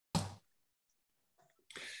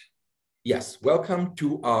Yes, welcome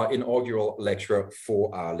to our inaugural lecture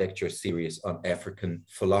for our lecture series on African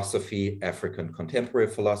philosophy, African contemporary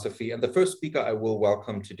philosophy. And the first speaker I will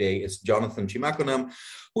welcome today is Jonathan Chimakonam,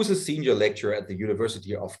 who's a senior lecturer at the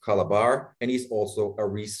University of Calabar, and he's also a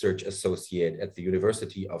research associate at the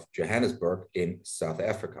University of Johannesburg in South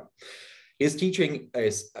Africa. His teaching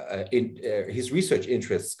is, his research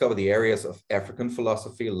interests cover the areas of African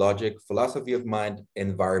philosophy, logic, philosophy of mind,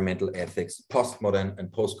 environmental ethics, postmodern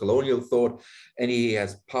and post-colonial thought, and he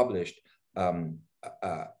has published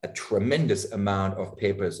a tremendous amount of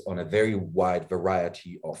papers on a very wide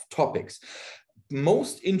variety of topics.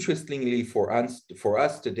 Most interestingly for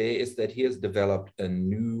us today is that he has developed a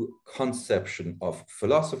new conception of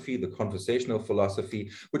philosophy, the conversational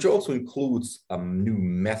philosophy, which also includes a new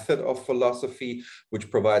method of philosophy,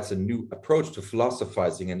 which provides a new approach to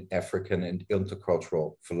philosophizing in African and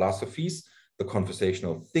intercultural philosophies, the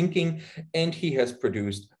conversational thinking, and he has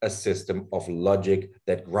produced a system of logic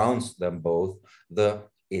that grounds them both, the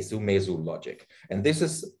Ezumezu logic. And this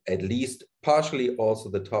is at least partially also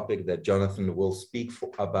the topic that Jonathan will speak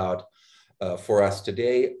about for us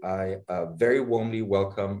today. I very warmly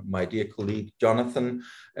welcome my dear colleague, Jonathan,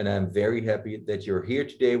 and I'm very happy that you're here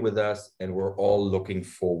today with us, and we're all looking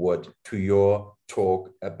forward to your talk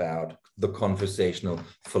about the conversational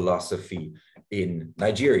philosophy in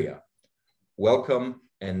Nigeria. Welcome,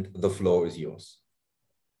 and the floor is yours.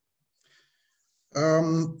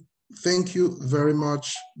 Thank you very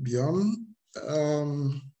much, Bjorn.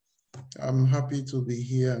 I'm happy to be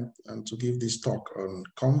here and to give this talk on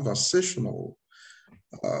conversational.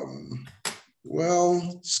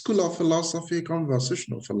 School of philosophy,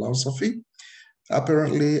 conversational philosophy.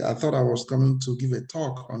 Apparently, I thought I was coming to give a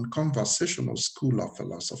talk on conversational school of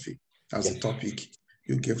philosophy, as the topic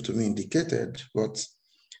you gave to me indicated, but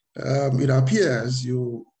it appears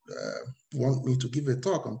you want me to give a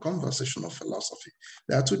talk on conversational philosophy.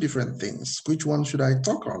 There are two different things. Which one should I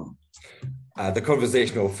talk on? The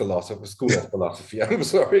conversational philosophy, school of philosophy. I'm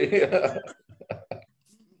sorry.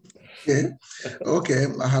 Okay.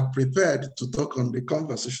 I had prepared to talk on the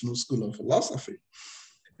conversational school of philosophy,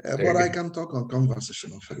 but I can talk on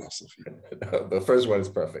conversational philosophy. The first one is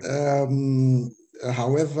perfect.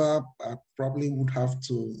 However, I probably would have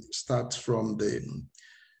to start from the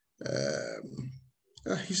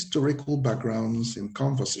historical backgrounds in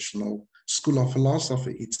conversational school of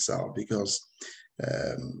philosophy itself, because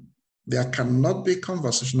there cannot be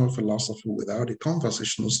conversational philosophy without a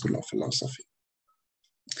conversational school of philosophy.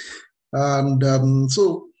 And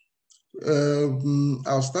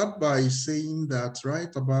I'll start by saying that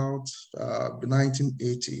right about the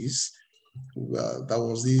 1980s, there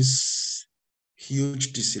was this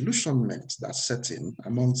huge disillusionment that set in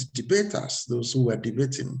amongst debaters, those who were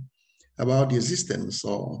debating about the existence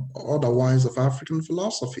or otherwise of African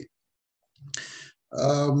philosophy.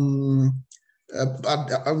 In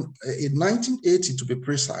 1980, to be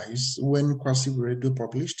precise, when Kwasi Wiredu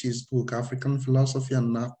published his book, African Philosophy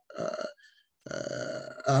and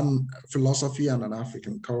Philosophy and an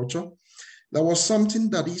African Culture, there was something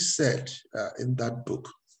that he said in that book.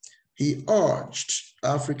 He urged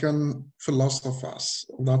African philosophers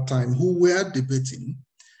of that time who were debating,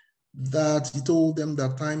 that he told them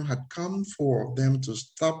that time had come for them to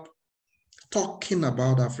stop talking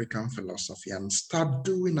about African philosophy and start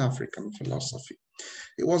doing African philosophy.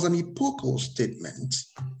 It was an epochal statement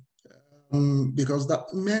because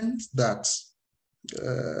that meant that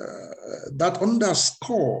that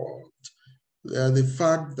underscored the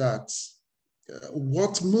fact that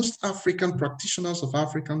what most African practitioners of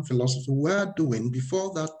African philosophy were doing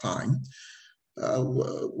before that time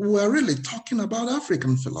were really talking about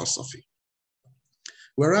African philosophy.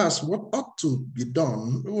 Whereas what ought to be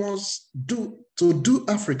done was to do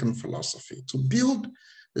African philosophy, to build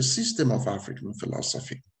a system of African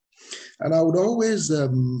philosophy. And I would always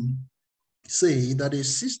say that a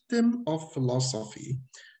system of philosophy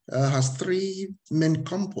has three main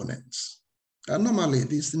components. And normally,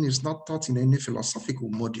 this thing is not taught in any philosophical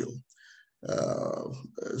module.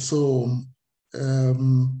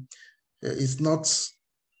 It's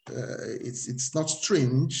not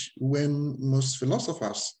strange when most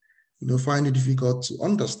philosophers find it difficult to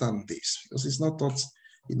understand this, because it's not taught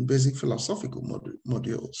in basic philosophical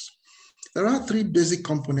modules. There are three basic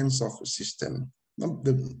components of a system.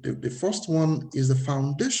 The first one is the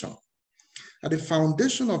foundation. At the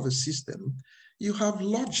foundation of a system, you have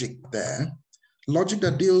logic there, logic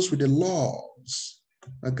that deals with the laws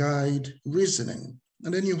that guide reasoning.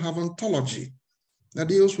 And then you have ontology that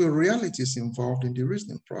deals with realities involved in the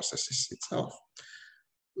reasoning processes itself.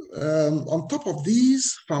 On top of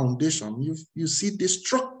these foundation, you see the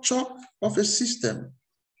structure of a system.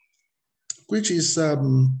 which is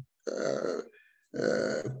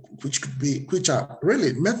which are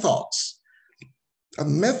really methods.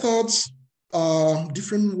 And methods are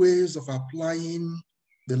different ways of applying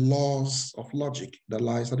the laws of logic that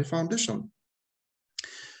lies at the foundation.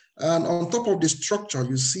 And on top of the structure,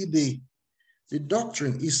 you see the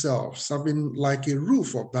doctrine itself serving like a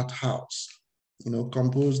roof of that house,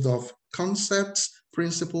 composed of concepts,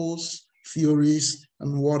 principles, theories,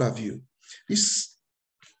 and what have you.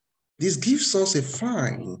 This gives us a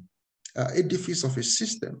fine edifice of a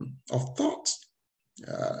system of thought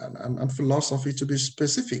and philosophy, to be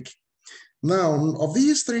specific. Now, of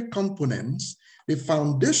these three components, the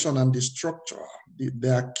foundation and the structure, they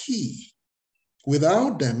are key.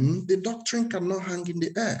 Without them, the doctrine cannot hang in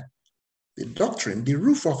the air. The doctrine, the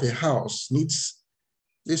roof of a house, needs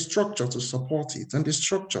the structure to support it, and the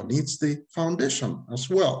structure needs the foundation as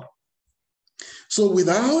well. So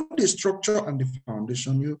without the structure and the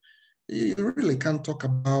foundation, you really can't talk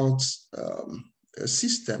about a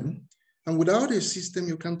system. And without a system,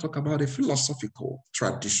 you can't talk about a philosophical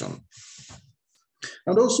tradition.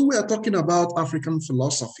 And also, we are talking about African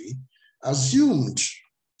philosophy, assumed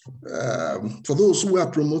for those who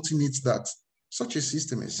are promoting it that such a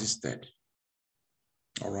system existed.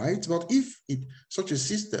 All right, but if such a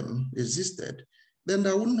system existed, then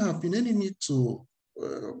there wouldn't have been any need to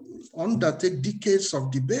undertake decades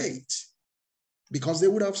of debate, because they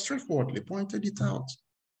would have straightforwardly pointed it out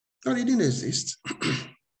that it didn't exist.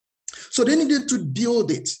 So they needed to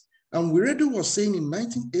build it. And Wiredu was saying in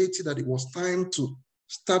 1980 that it was time to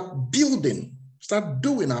start building, start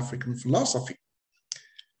doing African philosophy.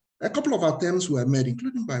 A couple of attempts were made,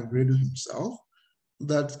 including by Wiredu himself,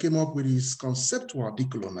 that came up with his conceptual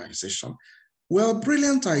decolonization. Well,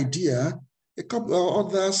 brilliant idea. A couple of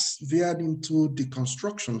others veered into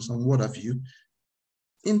deconstructions and what have you.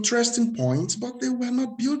 Interesting points, but they were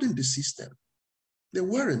not building the system. They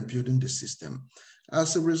weren't building the system.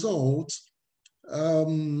 As a result,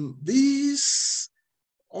 these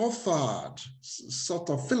offered sort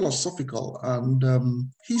of philosophical and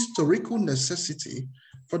historical necessity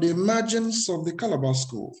for the emergence of the Calabar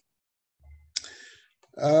School.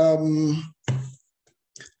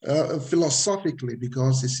 Philosophically,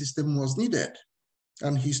 because the system was needed,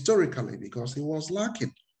 and historically, because it was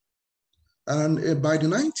lacking. And by the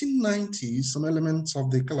 1990s, some elements of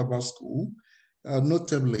the Calabar School,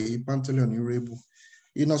 notably Pantaleon Irebu,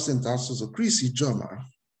 Innocent Asuzo, Chris Ijoma,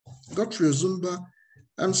 Guthrie Ozumba,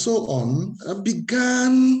 and so on, had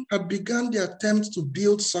begun the attempt to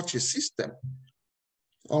build such a system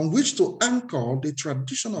on which to anchor the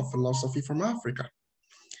tradition of philosophy from Africa.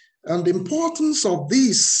 And the importance of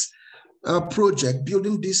this project,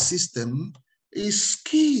 building this system, is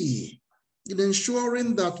key in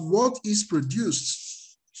ensuring that what is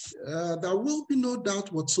produced, there will be no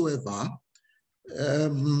doubt whatsoever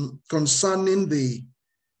concerning the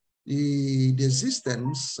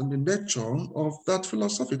existence and the nature of that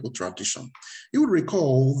philosophical tradition. You would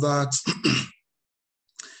recall that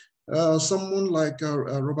someone like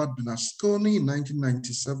Robert Bernasconi in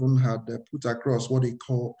 1997 had put across what they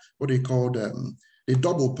called the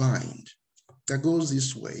double bind that goes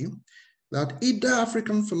this way, that either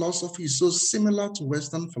African philosophy is so similar to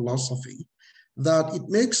Western philosophy that it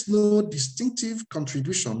makes no distinctive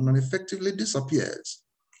contribution and effectively disappears,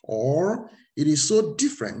 or it is so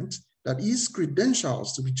different that its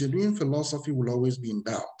credentials to be genuine philosophy will always be in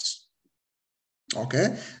doubt.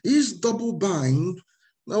 Okay, this double bind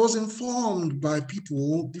that was informed by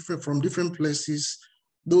people from different places,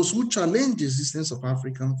 those who challenge the existence of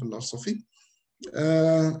African philosophy,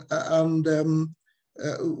 and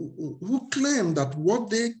who claim that what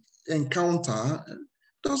they encounter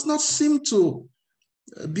does not seem to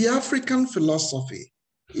be African philosophy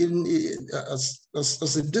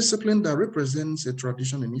as a discipline that represents a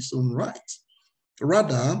tradition in its own right.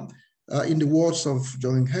 Rather, in the words of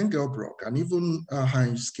Johan Hengelbrock and even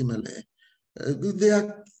Heinz Kimmele,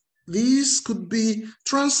 these could be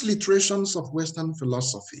transliterations of Western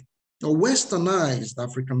philosophy or westernized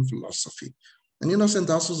African philosophy. And Innocent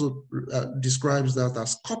also describes that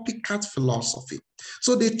as copycat philosophy.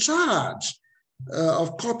 So the charge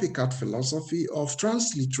of copycat philosophy, of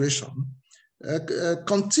transliteration,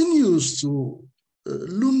 continues to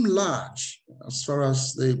loom large as far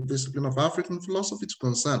as the discipline of African philosophy is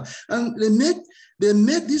concerned. And they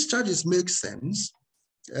make these charges make sense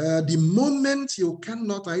the moment you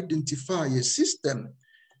cannot identify a system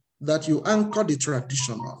that you anchor the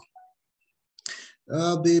tradition on.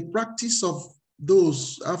 The practice of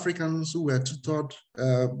those Africans who were tutored,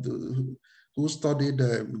 who studied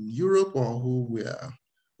in Europe or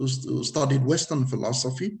who who studied Western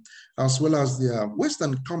philosophy, as well as their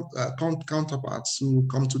Western counterparts who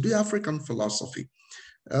come to do African philosophy,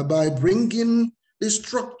 by bringing the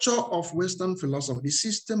structure of Western philosophy, the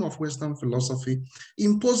system of Western philosophy,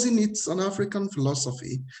 imposing it on African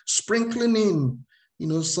philosophy, sprinkling in,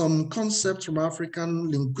 some concepts from African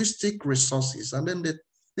linguistic resources, and then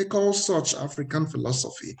they call such African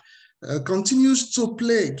philosophy, continues to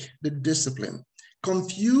plague the discipline,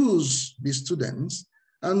 confuse the students,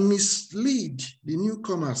 and mislead the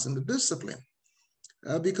newcomers in the discipline,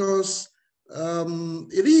 because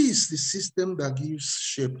it is the system that gives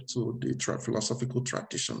shape to the philosophical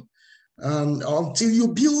tradition. And until you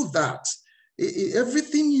build that,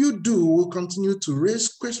 everything you do will continue to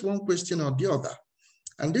raise one question or the other.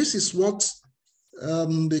 And this is what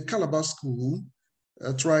the Calabar School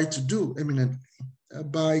tried to do eminently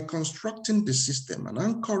by constructing the system and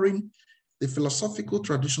anchoring the philosophical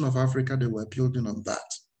tradition of Africa. They were building on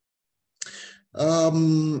that.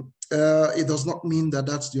 It does not mean that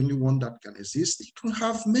that's the only one that can exist. It can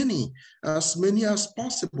have many as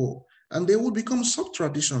possible, and they will become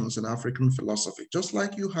sub-traditions in African philosophy, just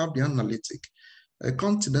like you have the analytic,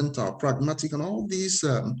 continental, pragmatic, and all these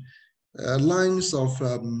lines of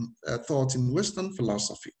thought in Western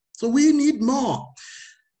philosophy. So we need more.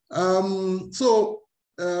 For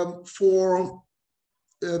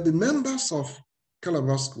the members of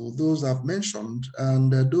Calabar School, those I've mentioned,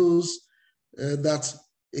 and those that,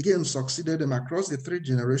 again, succeeded them across the 3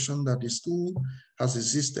 generations that the school has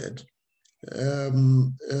existed,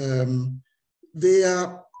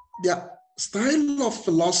 their style of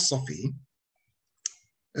philosophy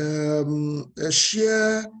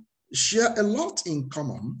share a lot in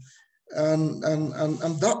common, and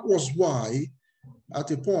that was why, at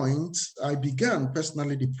a point, I began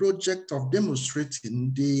personally the project of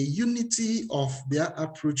demonstrating the unity of their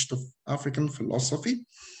approach to African philosophy,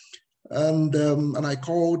 and I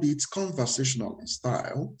called it conversational in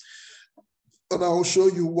style. And I'll show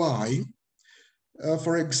you why.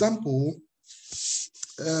 For example,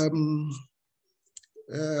 the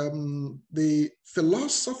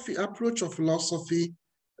approach of philosophy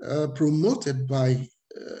promoted by,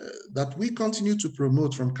 that we continue to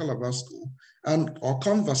promote from Calabar School and our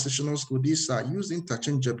conversational school, these are used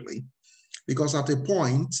interchangeably, because at a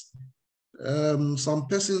point, some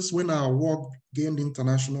persons, when our work gained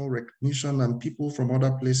international recognition and people from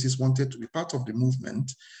other places wanted to be part of the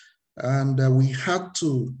movement, and we had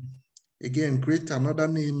to, again, create another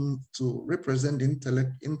name to represent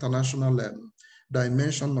the international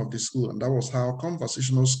dimension of the school, and that was how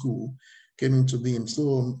Conversational School came into being.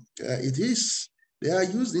 So they are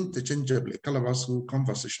used interchangeably, Calabar School,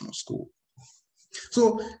 Conversational School.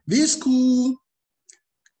 So this school,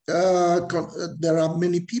 there are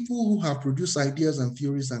many people who have produced ideas and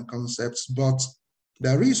theories and concepts, but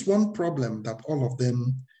there is one problem that all of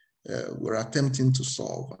them were attempting to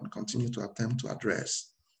solve and continue to attempt to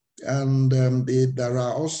address. And there's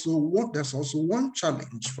also one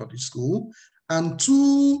challenge for the school and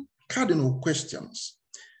 2 cardinal questions.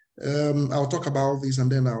 I'll talk about this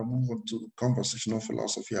and then I'll move on to conversational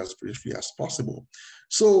philosophy as briefly as possible.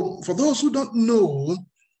 So for those who don't know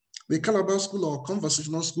the Calabar School or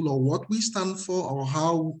Conversational School, or what we stand for, or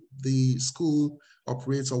how the school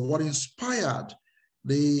operates, or what inspired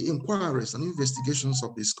the inquiries and investigations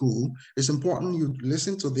of the school, it's important you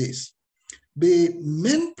listen to this. The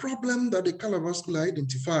main problem that the Calabar School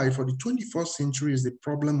identified for the 21st century is the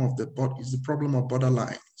problem of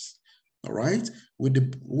borderlines. All right, with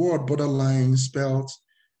the word borderline spelled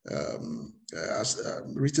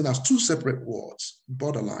written as 2 separate words,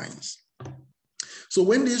 borderlines. So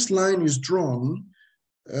when this line is drawn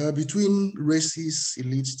between races, it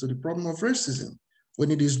leads to the problem of racism.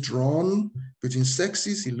 When it is drawn between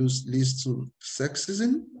sexes, it leads to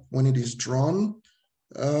sexism. When it is drawn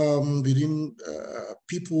within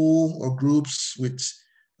people or groups with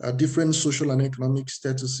different social and economic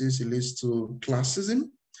statuses, it leads to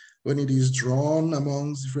classism. When it is drawn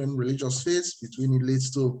amongst different religious faiths, it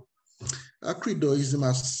leads to credoism,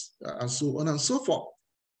 and so on and so forth.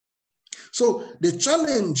 So the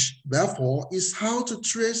challenge, therefore, is how to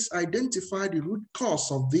identify the root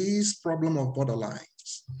cause of this problem of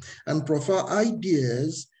borderlines and provide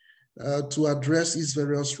ideas to address its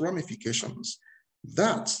various ramifications.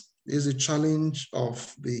 That is a challenge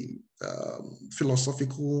of the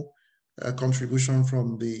philosophical contribution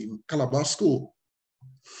from the Calabar School.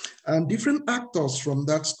 And different actors from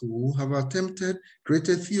that school have attempted,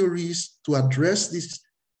 created theories to address this,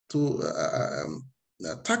 to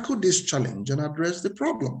tackle this challenge and address the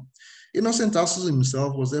problem. Innocent Assus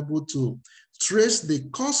himself was able to trace the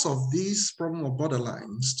cause of this problem of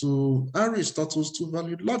borderlines to Aristotle's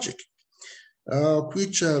two-valued logic,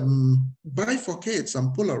 which bifurcates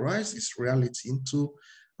and polarizes reality into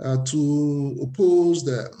two opposed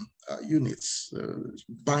units,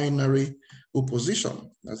 binary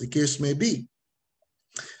opposition, as the case may be.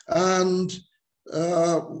 And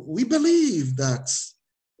we believe that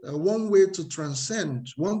one way to transcend,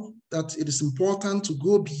 that it is important to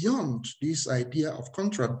go beyond this idea of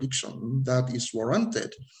contradiction that is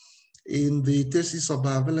warranted in the thesis of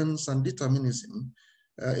bivalence and determinism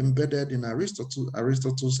embedded in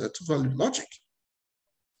Aristotle's two-valued logic.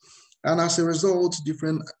 And as a result,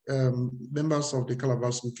 different members of the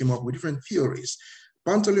Calabar School came up with different theories.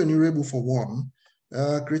 Pantaleon Irebu, for one,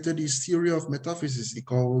 created this theory of metaphysics he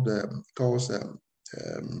calls the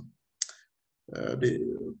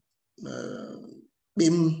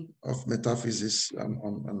beam of metaphysics and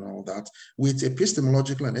all that, with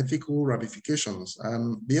epistemological and ethical ramifications.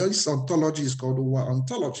 And this ontology is called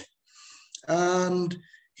ontology. And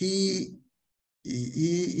he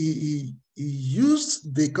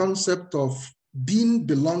used the concept of being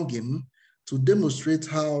belonging to demonstrate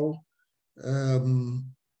how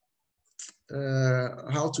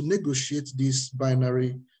to negotiate this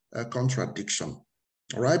binary contradiction.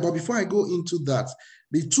 All right, but before I go into that,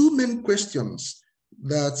 the two main questions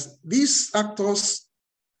that these actors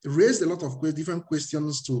raised a lot of different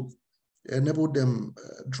questions to enable them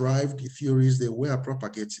drive the theories they were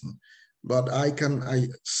propagating. But I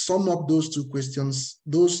sum up those two questions,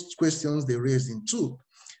 they raised in two.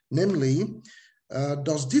 Namely,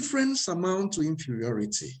 does difference amount to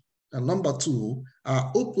inferiority? And number two,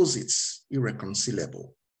 are opposites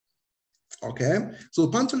irreconcilable? Okay, so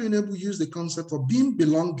Pantaleon used the concept of being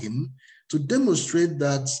belonging to demonstrate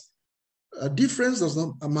that a difference does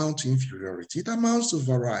not amount to inferiority, it amounts to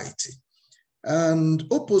variety. And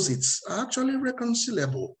opposites are actually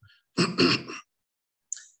reconcilable.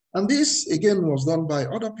 And this, again, was done by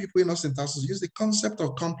other people. Innocent Assus used the concept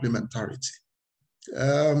of complementarity.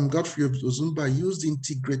 Godfrey Ozumba used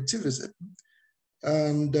integrativism.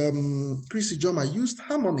 And Chris Ijoma used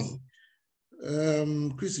harmony.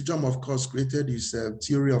 Chris Ijoma, of course, created his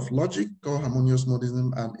theory of logic called harmonious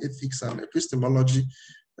monism, and ethics and epistemology,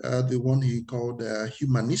 the one he called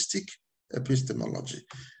humanistic epistemology.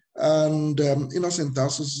 And Innocent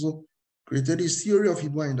Assus created his theory of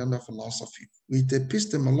Igbo and Ndanda philosophy with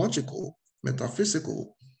epistemological,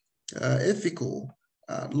 metaphysical, ethical,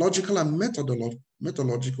 logical, and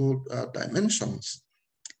methodological dimensions.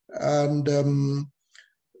 And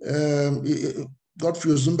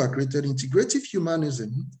Godfrey Ozumba created integrative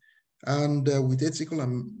humanism and with ethical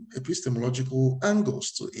and epistemological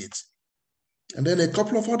angles to it. And then a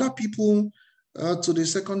couple of other people to the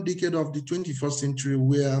second decade of the 21st century,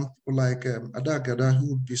 where people like Adagada,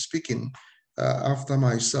 who would be speaking after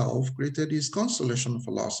myself, created this constellation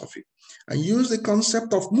philosophy and used the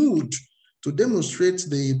concept of mood to demonstrate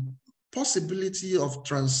the possibility of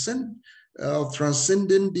transcending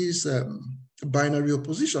this binary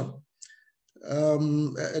opposition.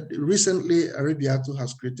 Recently, Arabiato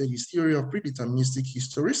has created his theory of predeterministic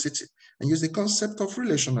historicity and used the concept of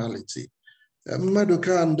relationality.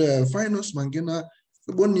 Madoka and Finos Mangena,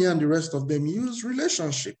 Bonia and the rest of them use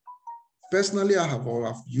relationship. Personally, I've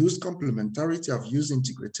used complementarity, I've used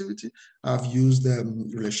integrativity, I've used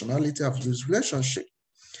relationality, I've used relationship.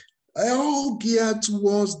 All geared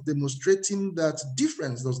towards demonstrating that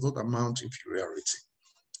difference does not amount to inferiority.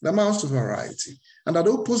 It amounts to variety, and that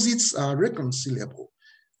opposites are reconcilable.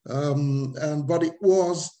 But it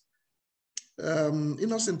was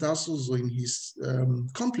Innocent Assus in his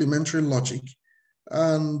complementary logic,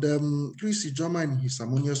 and Chris Ijoma in his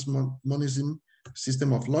harmonious monism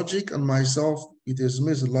system of logic, and myself with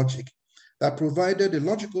Ezumezu logic, that provided a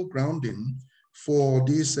logical grounding for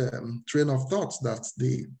this train of thoughts that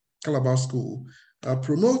the Calabar School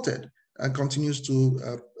promoted and continues to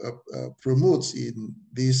promote in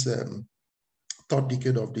this third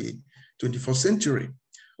decade of the 21st century.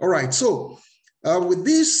 All right, so with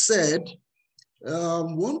this said,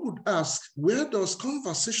 one would ask, where does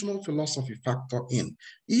conversational philosophy factor in?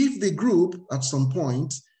 If the group at some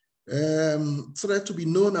point started to be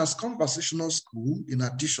known as conversational school in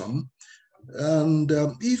addition, and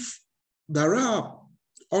if there are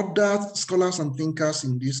other scholars and thinkers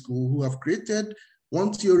in this school who have created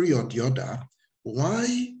one theory or the other, why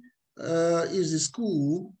is the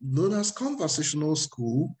school known as conversational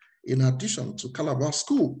school in addition to Calabar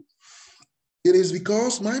School? It is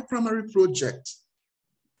because my primary project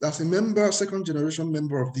as a member, second generation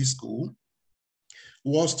member of this school,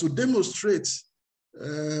 was to demonstrate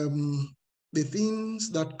the things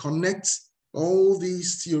that connect all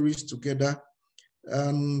these theories together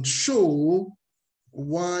and show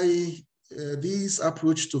why this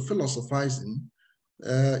approach to philosophizing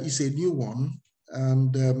is a new one,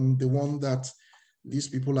 and the one that these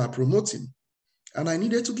people are promoting. And I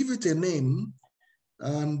needed to give it a name,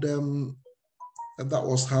 and that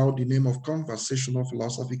was how the name of conversational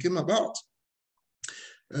philosophy came about.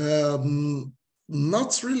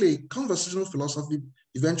 Not really conversational philosophy.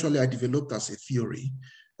 Eventually, I developed as a theory,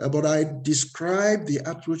 but I described the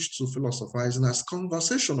approach to philosophizing as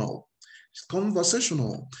conversational. It's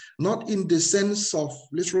conversational, not in the sense of,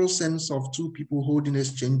 literal sense of two people holding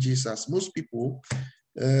exchanges, as most people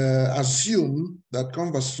assume that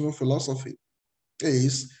conversational philosophy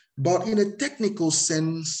is, but in a technical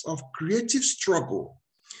sense of creative struggle.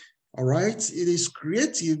 All right, it is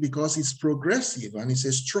creative because it's progressive, and it's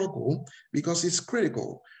a struggle because it's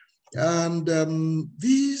critical. And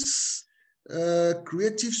this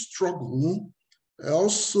creative struggle,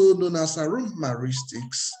 also known as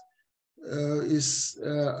aromaristics, is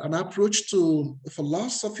an approach to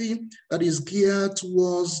philosophy that is geared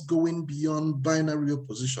towards going beyond binary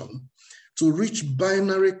opposition to reach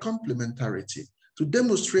binary complementarity, to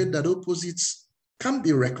demonstrate that opposites can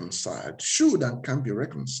be reconciled, should and can be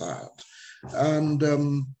reconciled. And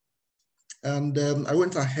I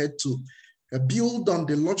went ahead to build on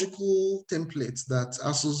the logical templates that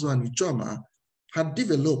Asuzu and Ijoma had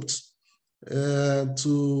developed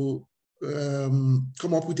to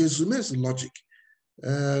come up with a Zumezi logic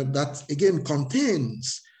that again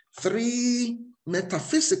contains 3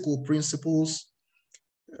 metaphysical principles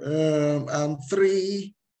and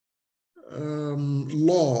 3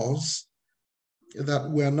 laws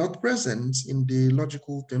that were not present in the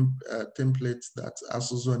logical templates that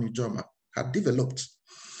Asuzu and Ijoma had developed,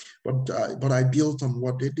 but I built on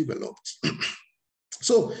what they developed.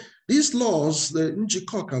 So these laws, the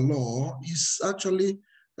Njikoka law, is actually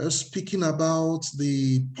speaking about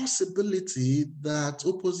the possibility that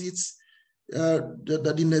opposites,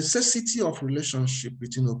 that the necessity of relationship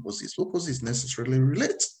between opposites necessarily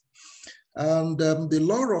relate. And the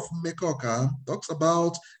law of Mekoka talks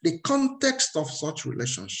about the context of such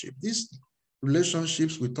relationship. These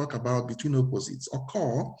relationships we talk about between opposites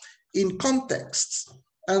occur in context,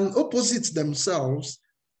 and opposites themselves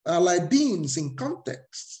are like beings in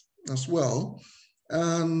context as well.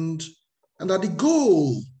 And that the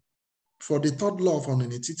goal for the third law of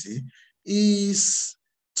unanimity is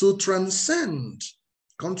to transcend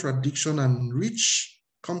contradiction and reach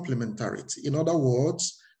complementarity. In other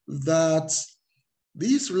words, that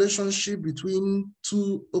this relationship between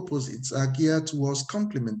 2 opposites are geared towards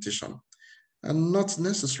complementation and not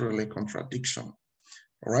necessarily contradiction.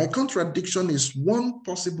 All right, contradiction is one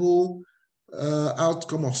possible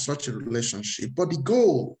outcome of such a relationship, but the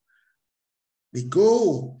goal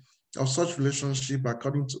of such relationship,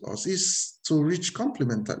 according to us, is to reach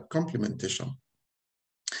complementation.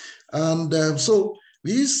 And so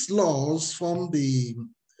these laws from the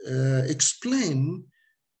explain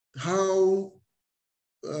how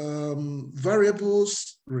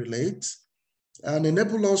variables relate and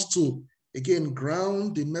enable us to, again,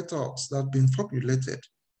 ground the methods that have been formulated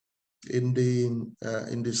in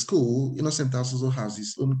the school. Innocent also has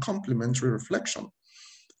his own complementary reflection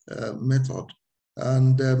method,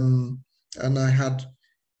 and I had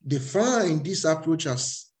defined this approach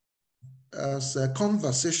as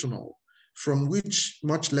conversational, from which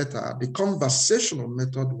much later the conversational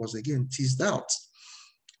method was again teased out,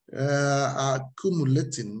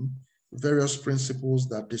 accumulating various principles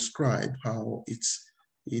that describe how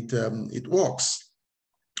it works.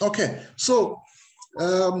 Okay, so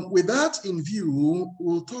with that in view,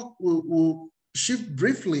 we'll shift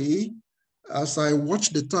briefly, as I watch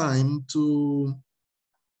the time, to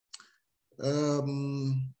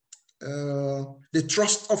the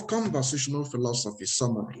thrust of conversational philosophy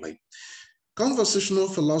summarily. Conversational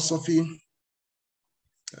philosophy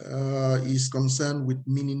is concerned with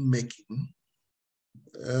meaning making.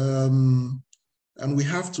 And we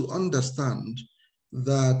have to understand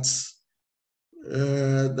that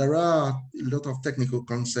there are a lot of technical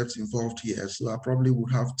concepts involved here, so I probably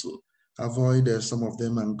would have to avoid some of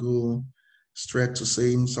them and go straight to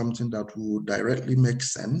saying something that would directly make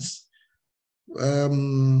sense.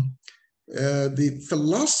 The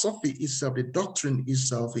philosophy itself, the doctrine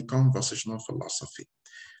itself, a conversational philosophy.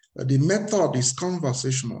 The method is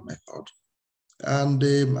conversational method, and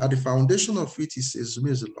at the foundation of it is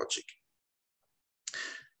Zumezi logic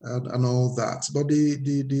and all that. But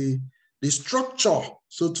The structure,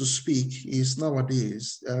 so to speak, is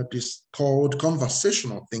nowadays this called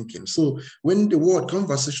conversational thinking. So when the word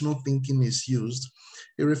conversational thinking is used,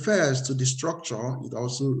 it refers to the structure. It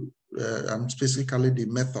also, and specifically the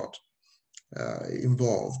method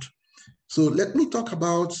involved. So let me talk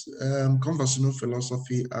about conversational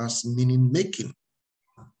philosophy as meaning making.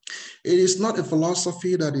 It is not a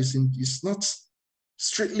philosophy that is not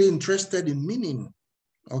strictly interested in meaning.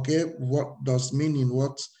 Okay, what does meaning?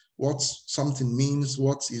 What something means?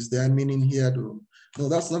 What is their meaning here? No,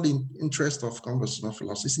 that's not the interest of conversational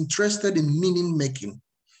philosophy. It's interested in meaning making.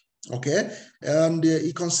 Okay, and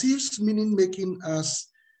it conceives meaning making as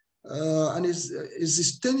an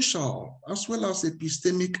existential as well as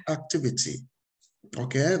epistemic activity.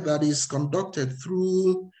 Okay, that is conducted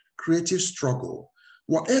through creative struggle.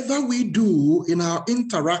 Whatever we do in our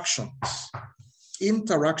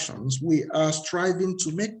interactions, we are striving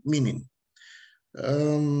to make meaning.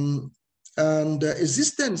 And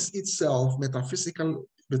existence itself,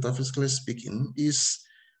 metaphysically speaking, is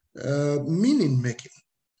meaning making.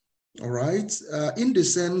 All right, in the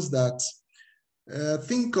sense that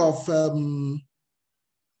think of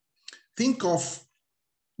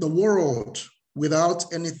the world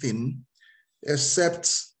without anything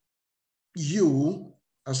except you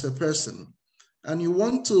as a person, and you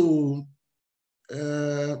want to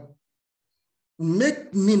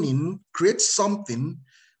make meaning, create something.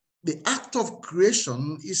 The act of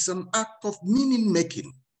creation is an act of meaning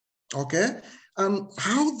making. Okay, and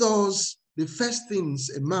how does the first things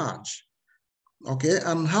emerge? Okay,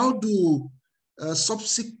 and how do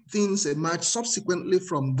subsequent things emerge subsequently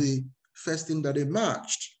from the first thing that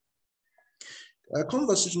emerged?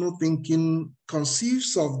 Conversational thinking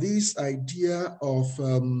conceives of this idea of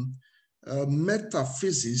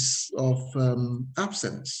metaphysics of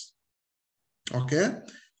absence. Okay,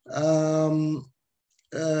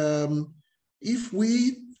 if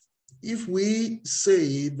we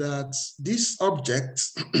say that this object,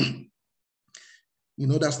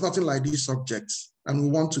 there's nothing like this object, and we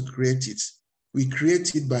want to create it, we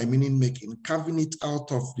create it by meaning making, carving it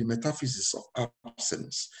out of the metaphysics of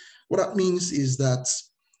absence. What that means is that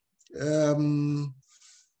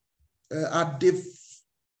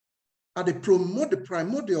at the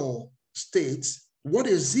primordial state, what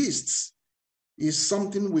exists is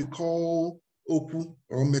something we call oku,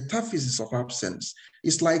 or metaphysics of absence.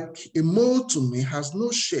 It's like a mold to me, has no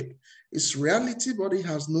shape. It's reality, but it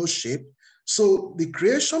has no shape. So the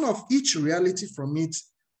creation of each reality from it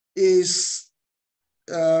is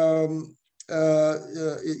it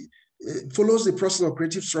follows the process of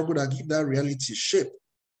creative struggle that gives that reality shape.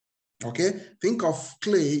 Okay, think of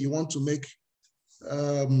clay. You want to make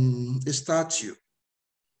a statue,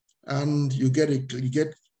 and you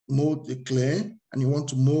mold the clay, and you want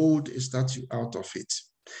to mold a statue out of it.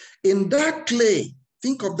 In that clay,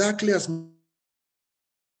 think of that clay as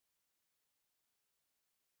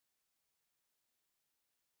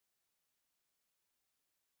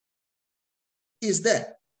is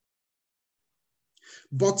there.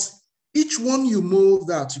 But each one you mold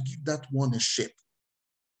that, to give that one a shape.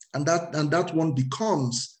 And that one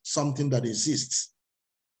becomes something that exists.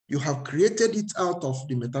 You have created it out of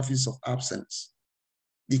the metaphysics of absence.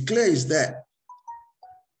 The clay is there.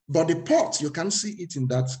 But the pot, you can't see it in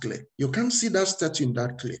that clay. You can't see that statue in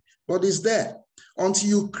that clay. But it's there. Until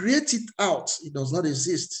you create it out, it does not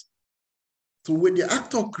exist. So when the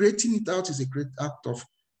act of creating it out is a great act of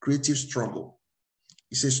creative struggle.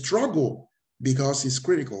 It's a struggle because it's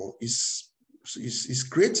critical. It's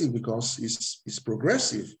creative because it's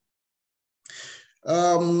progressive.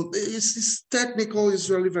 It's technical. It's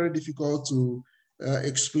really very difficult to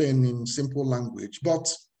explain in simple language.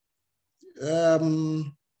 But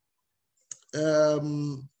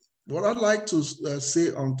what I'd like to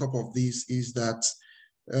say on top of this is that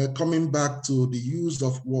coming back to the use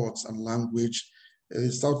of words and language,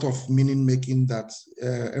 sort of meaning making that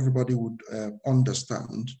everybody would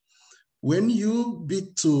understand. When you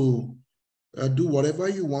bid to do whatever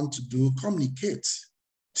you want to do, communicate,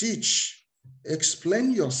 teach,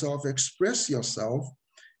 explain yourself, express yourself,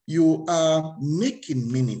 you are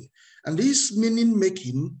making meaning. And this meaning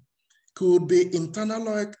making could be internal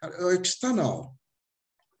or external.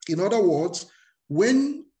 In other words,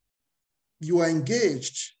 when you are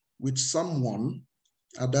engaged with someone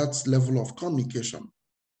at that level of communication,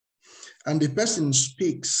 and the person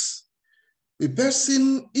speaks, the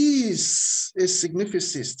person is a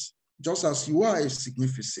significist, just as you are a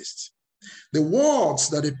significist. The words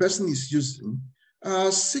that a person is using are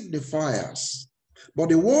signifiers, but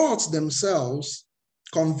the words themselves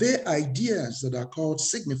convey ideas that are called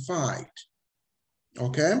signified.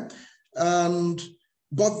 Okay? And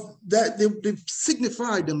but that they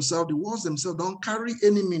signify themselves, the words themselves don't carry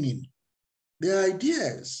any meaning. They're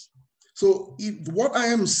ideas. So what I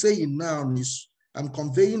am saying now is I'm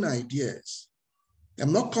conveying ideas.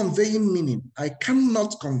 I'm not conveying meaning. I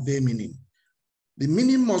cannot convey meaning. The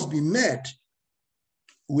meaning must be met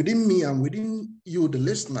within me and within you, the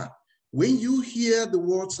listener. When you hear the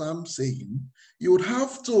words I'm saying, you would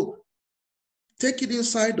have to take it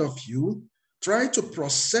inside of you, try to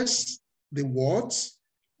process the words,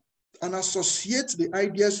 and associate the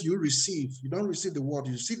ideas you receive. You don't receive the word,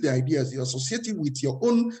 you receive the ideas, you associate it with your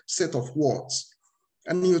own set of words.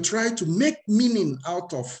 And you try to make meaning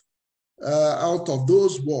out of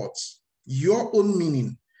those words, your own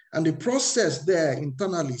meaning. And the process there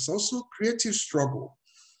internally is also creative struggle.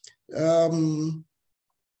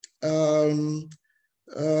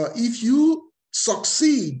 If you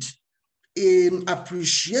succeed in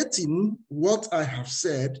appreciating what I have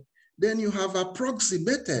said, then you have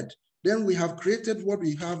approximated. Then we have created what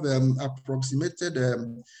we have approximated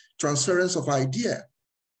transference of idea.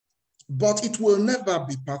 But it will never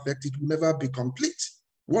be perfect. It will never be complete.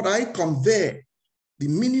 What I convey, the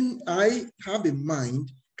meaning I have in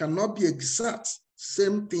mind, cannot be exact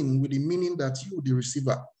same thing with the meaning that you, the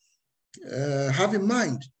receiver, have in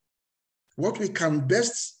mind. What we can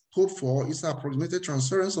best hope for is approximated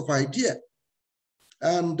transference of idea.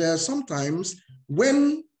 And sometimes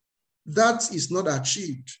when that is not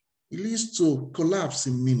achieved, it leads to collapse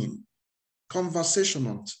in meaning,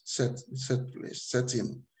 conversational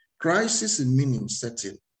setting, crisis in meaning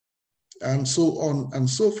setting, and so on and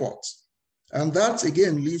so forth. And that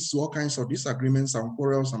again leads to all kinds of disagreements and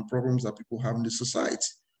quarrels and problems that people have in the society,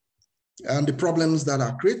 and the problems that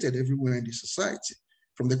are created everywhere in the society,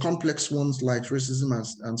 from the complex ones like racism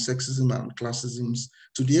and sexism and classism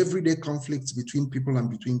to the everyday conflicts between people and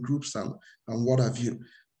between groups and what have you.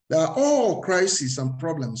 They are all crises and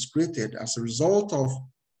problems created as a result of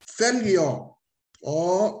failure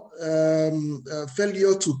or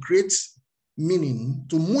failure to create meaning,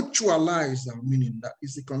 to mutualize our meaning. That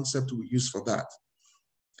is the concept we use for that.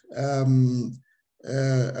 And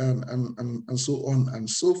so on and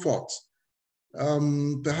so forth.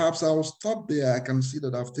 Perhaps I'll stop there. I can see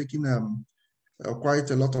that I've taken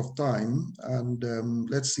quite a lot of time, and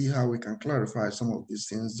let's see how we can clarify some of these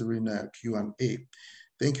things during Q&A.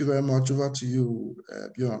 Thank you very much. Over to you,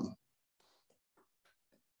 Bjorn.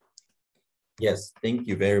 Yes, thank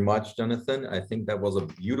you very much, Jonathan. I think that was a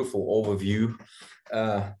beautiful overview,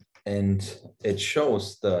 and it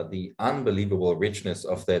shows the unbelievable richness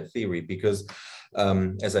of that theory, because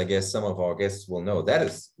as I guess some of our guests will know, that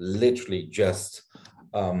is literally just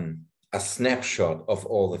a snapshot of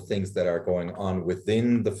all the things that are going on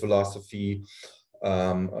within the philosophy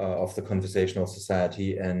of the conversational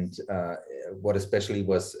society. And what especially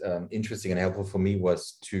was interesting and helpful for me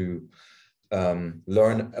was to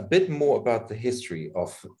learn a bit more about the history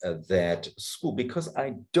of that school, because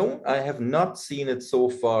I have not seen it so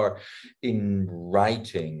far in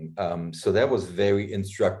writing. So that was very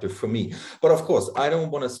instructive for me. But of course, I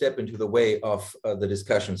don't want to step into the way of the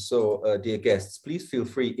discussion. So dear guests, please feel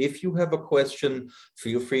free. If you have a question,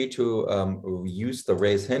 feel free to use the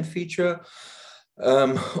raise hand feature.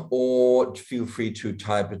 Or feel free to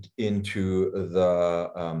type it into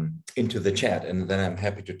the chat, and then I'm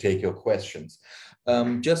happy to take your questions.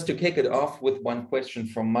 Just to kick it off with one question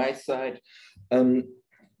from my side,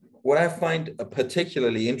 what I find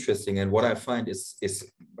particularly interesting, and what I find is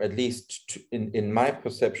at least in my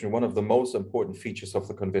perception, one of the most important features of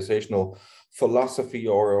the conversational philosophy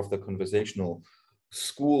or of the conversational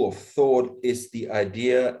school of thought, is the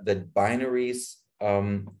idea that binaries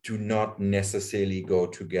do not necessarily go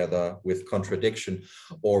together with contradiction,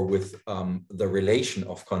 or with the relation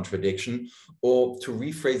of contradiction, or to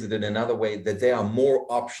rephrase it in another way, that there are more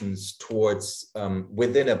options towards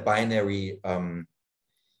within a binary,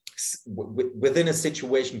 within a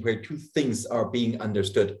situation where two things are being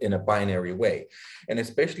understood in a binary way. And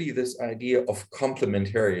especially this idea of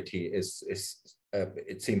complementarity is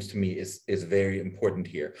it seems to me, is very important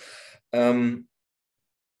here.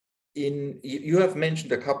 You have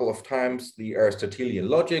mentioned a couple of times the Aristotelian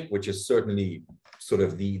logic, which is certainly sort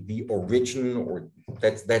of the origin, or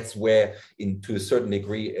that's where, to a certain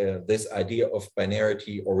degree, this idea of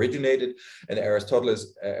binarity originated. And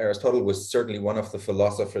Aristotle was certainly one of the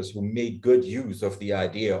philosophers who made good use of the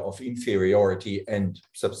idea of inferiority and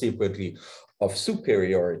subsequently of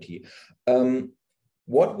superiority.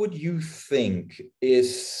 What would you think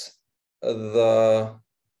is the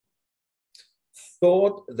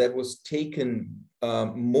thought that was taken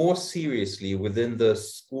more seriously within the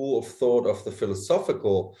school of thought of the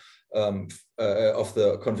philosophical of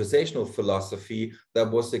the conversational philosophy that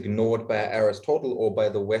was ignored by Aristotle or by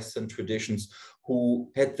the Western traditions, who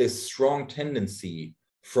had this strong tendency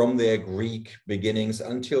from their Greek beginnings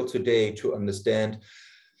until today to understand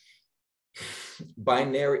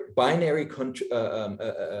binarity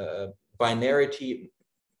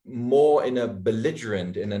more in a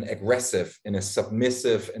belligerent, in an aggressive, in a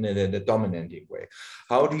submissive, and in a dominating way.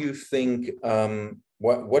 How do you think,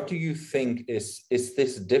 what do you think is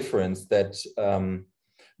this difference that,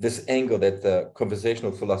 this angle that the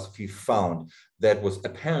conversational philosophy found that was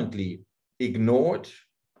apparently ignored,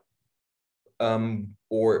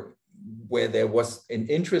 or where there was an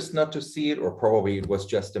interest not to see it, or probably it was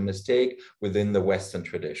just a mistake within the Western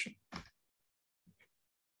tradition?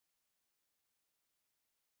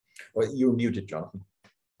 Well, you're muted, Jonathan.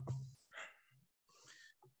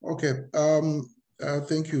 Okay,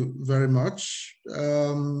 thank you very much.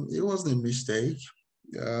 It wasn't a mistake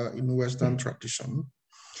in Western tradition.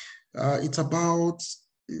 It's about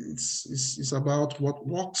what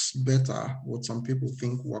works better, what some people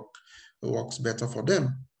think works better for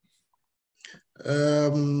them.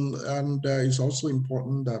 And it's also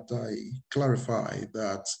important that I clarify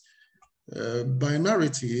that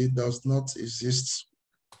binarity does not exist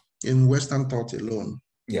in Western thought alone.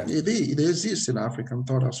 Yeah. It exists in African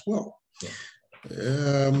thought as well. Yeah.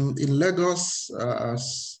 In Lagos,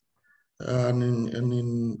 and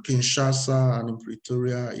in Kinshasa and in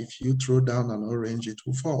Pretoria, if you throw down an orange, it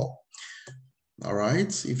will fall. All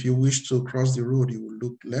right. If you wish to cross the road, you will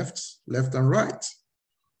look left and right.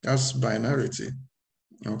 That's binarity.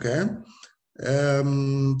 Okay.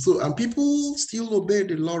 And people still obey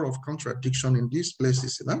the law of contradiction in these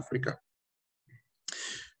places in Africa.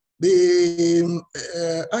 The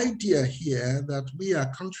idea here that we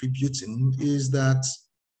are contributing is that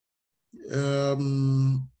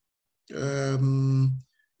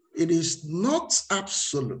it is not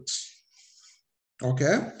absolute,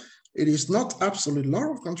 okay? It is not absolute.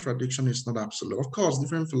 Law of contradiction is not absolute. Of course,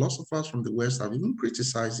 different philosophers from the West have even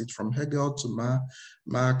criticized it, from Hegel to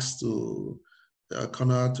Marx to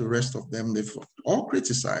Conrad to the rest of them. They've all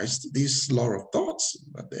criticized this law of thoughts,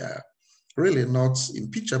 but they are really not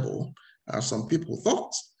impeachable, as some people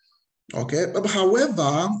thought. Okay, but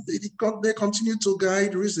however, they continue to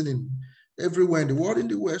guide reasoning everywhere in the world, in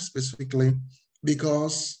the West specifically,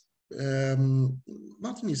 because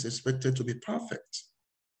nothing is expected to be perfect.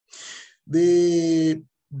 The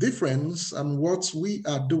difference and what we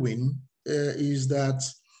are doing is that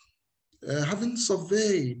having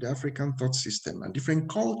surveyed the African thought system and different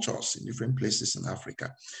cultures in different places in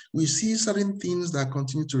Africa, we see certain things that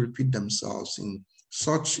continue to repeat themselves in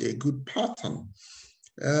such a good pattern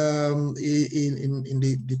in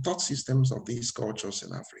the thought systems of these cultures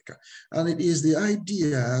in Africa. And it is the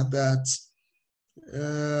idea that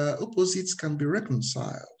opposites can be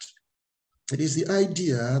reconciled. It is the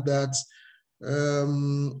idea that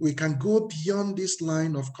we can go beyond this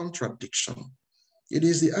line of contradiction. It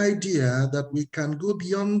is the idea that we can go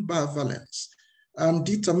beyond bivalence and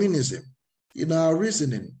determinism in our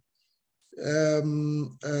reasoning.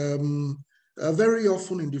 Very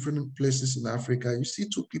often in different places in Africa, you see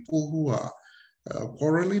two people who are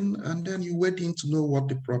quarreling, and then you wait in to know what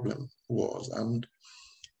the problem was. And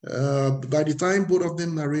by the time both of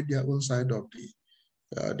them narrate their own side of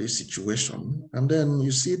the situation, and then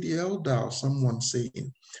you see the elder or someone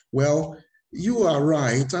saying, well, you are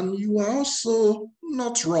right, and you are also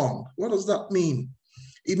not wrong. What does that mean?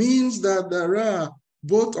 It means that there are,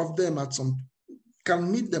 both of them at some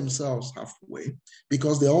can meet themselves halfway,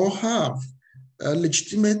 because they all have a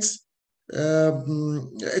legitimate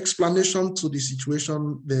explanation to the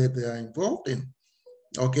situation they are involved in.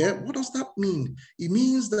 Okay, what does that mean? It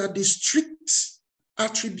means that the strict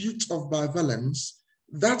attribute of bivalence,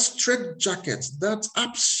 that straitjacket, that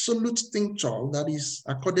absolute tincture that is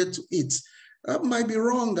accorded to it, might be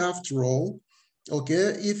wrong after all,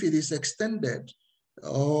 okay, if it is extended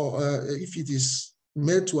or if it is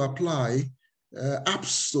made to apply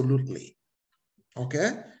absolutely,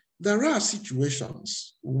 okay? There are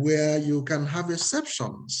situations where you can have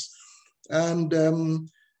exceptions, and the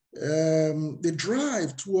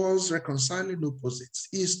drive towards reconciling opposites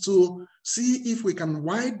is to see if we can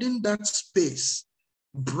widen that space,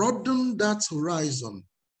 broaden that horizon,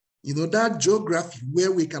 you know, that geography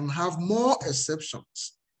where we can have more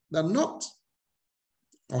exceptions than not.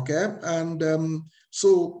 Okay, and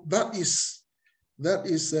so that is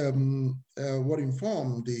what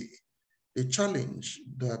informed the challenge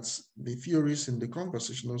that the theorists in the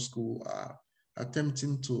conversational school are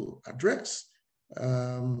attempting to address,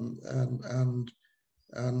 and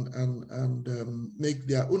make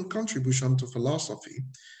their own contribution to philosophy.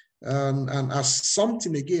 and as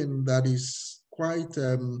something again that is quite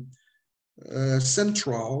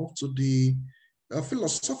central to the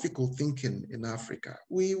philosophical thinking in Africa.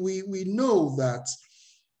 We know that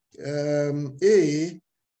A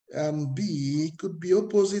and B could be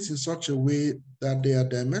opposites in such a way that they are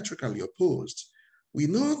diametrically opposed. We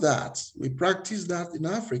know that, we practice that in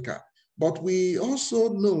Africa, but we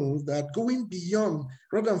also know that going beyond,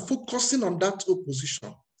 rather than focusing on that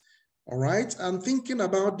opposition, all right, and thinking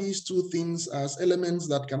about these two things as elements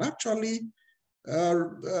that can actually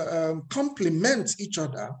complement each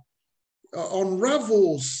other,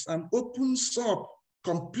 unravels and opens up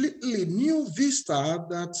completely new vista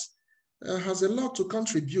that has a lot to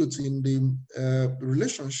contribute in the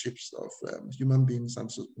relationships of human beings and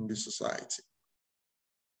in the society.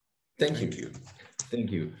 Thank you.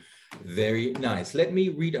 Thank you. Very nice. Let me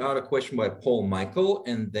read out a question by Paul Michael,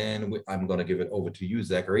 and then I'm going to give it over to you,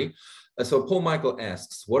 Zachary. So Paul Michael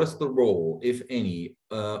asks, what is the role, if any,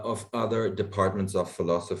 of other departments of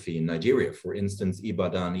philosophy in Nigeria, for instance,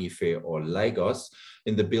 Ibadan, Ife, or Lagos,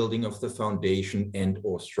 in the building of the foundation and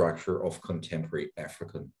or structure of contemporary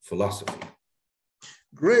African philosophy?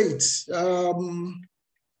 Great.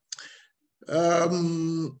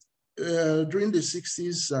 During the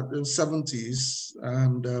 60s, 70s,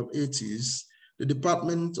 and 80s, the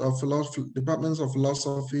departments of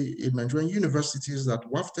philosophy in Nigerian universities that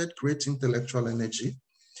wafted great intellectual energy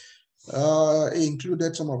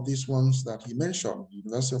included some of these ones that he mentioned: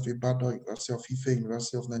 University of Ibadan, University of Ife,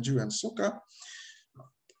 University of Nigeria, and Nsukka.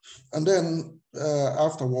 And then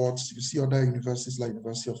afterwards, you see other universities like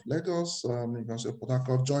University of Lagos, University of Port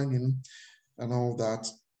Harcourt joining, and all that.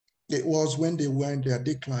 It was when they were in their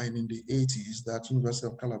decline in the 80s that University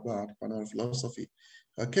of Calabar, Department of Philosophy,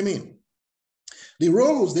 came in. The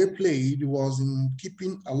roles they played was in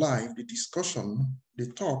keeping alive the discussion, the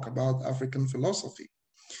talk about African philosophy.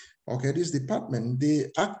 Okay, this department, the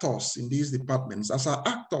actors in these departments, as are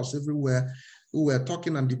actors everywhere who were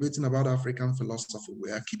talking and debating about African philosophy,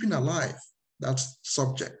 were keeping alive that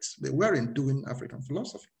subject. They weren't doing African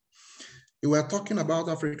philosophy. They were talking about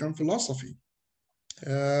African philosophy.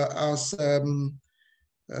 As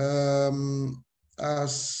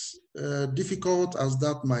difficult as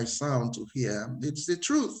that might sound to hear, it's the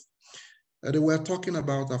truth. They were talking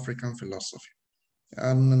about African philosophy,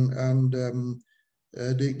 and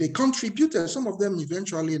they contributed. Some of them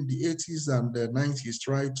eventually in the 80s and the 90s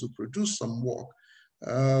tried to produce some work,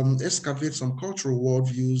 excavate some cultural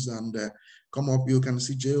worldviews, and come up. You can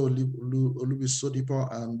see J. Olubisodipo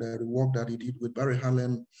and the work that he did with Barry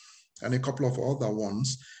Allen and a couple of other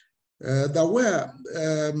ones that were,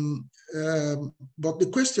 but the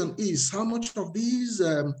question is, how much of these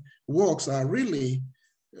works are really,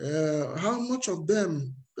 how much of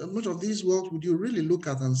these works would you really look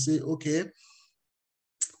at and say, okay,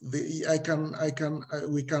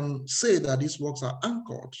 we can say that these works are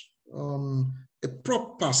anchored on a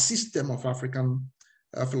proper system of African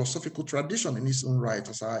philosophical tradition in its own right,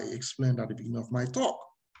 as I explained at the beginning of my talk.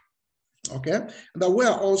 Okay, and there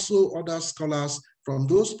were also other scholars from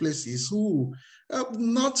those places who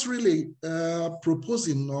not really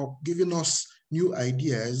proposing or giving us new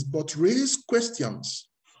ideas, but raised questions.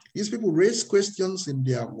 These people raised questions in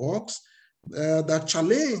their works that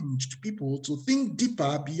challenged people to think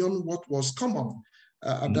deeper beyond what was common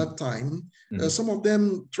at that time. Some of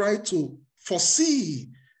them tried to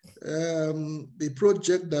foresee the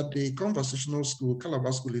project that the Conversational School,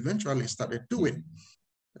 Calabar School, eventually started doing.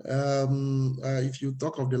 If you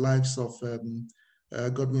talk of the likes of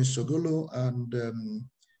Godwin Shogolo and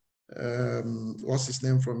what's his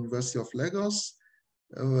name from University of Lagos,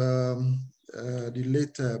 the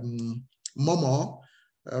late Momo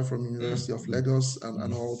from University of Lagos,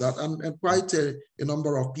 and all that, and quite a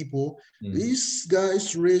number of people. These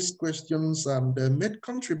guys raised questions and made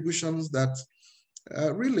contributions that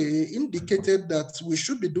really indicated that we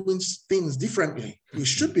should be doing things differently. We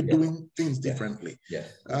should be doing things differently.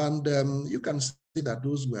 And you can see that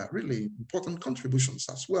those were really important contributions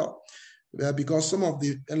as well, because some of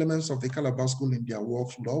the elements of the Calabar School in their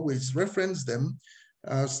works would always reference them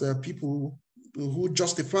as people who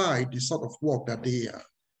justify the sort of work that they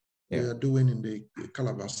are doing in the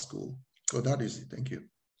Calabar School. So that is it. Thank you.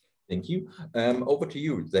 Thank you. Over to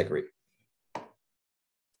you, Zachary.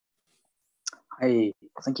 Hi,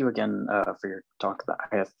 thank you again for your talk.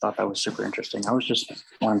 I thought that was super interesting. I was just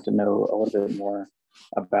wanting to know a little bit more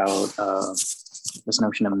about this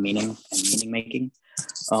notion of meaning and meaning making.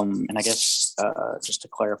 And I guess just to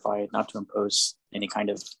clarify, not to impose any kind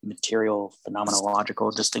of material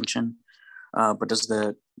phenomenological distinction, but does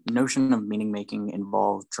the notion of meaning making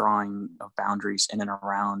involve drawing of boundaries in and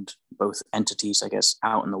around both entities, I guess,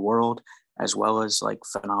 out in the world, as well as like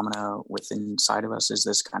phenomena within inside of us? Is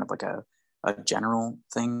this kind of like a general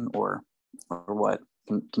thing, or what?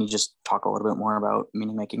 Can you just talk a little bit more about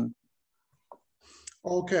meaning making?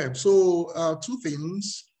 Okay, so two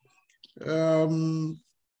things.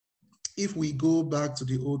 If we go back to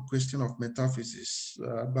the old question of metaphysics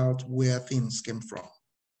about where things came from,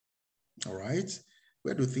 all right,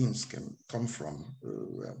 where do things come from?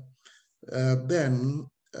 Then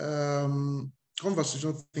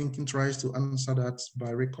conversational thinking tries to answer that by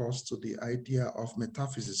recourse to the idea of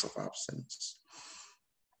metaphysics of absence,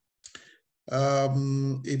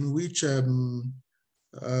 in which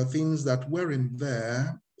things that weren't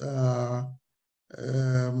there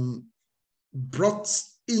brought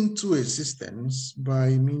into existence by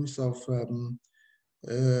means of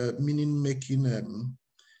meaning making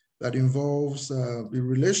that involves the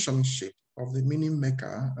relationship of the meaning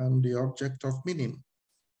maker and the object of meaning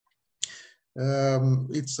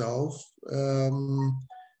itself.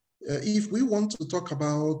 If we want to talk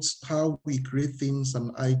about how we create things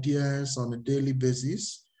and ideas on a daily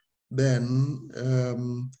basis, then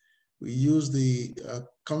we use the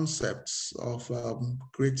concepts of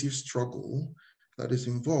creative struggle that is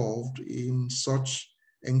involved in such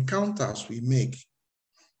encounters we make,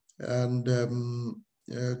 and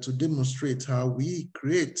to demonstrate how we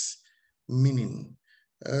create meaning.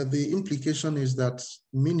 The implication is that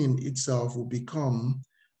meaning itself will become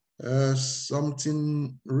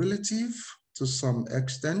something relative to some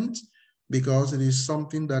extent, because it is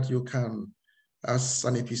something that you can, as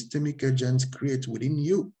an epistemic agent, create within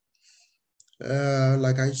you.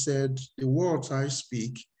 Like I said, the words I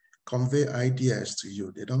speak convey ideas to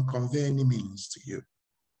you. They don't convey any meanings to you.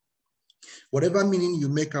 Whatever meaning you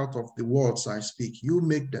make out of the words I speak, you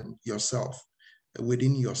make them yourself,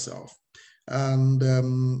 within yourself. And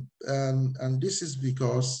this is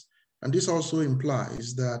because, and this also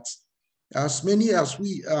implies that as many as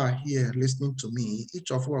we are here listening to me,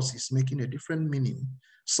 each of us is making a different meaning,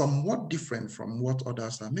 somewhat different from what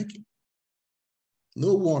others are making.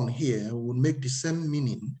 No one here will make the same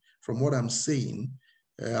meaning from what I'm saying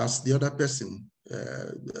as the other person,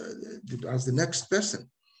 as the next person.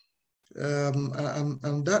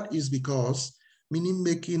 And that is because meaning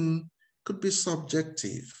making could be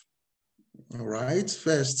subjective. All right.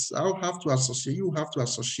 First, I'll have to associate, you have to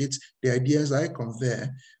associate the ideas I convey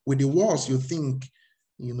with the words you think,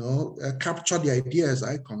 capture the ideas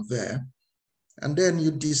I convey. And then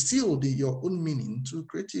you distill your own meaning to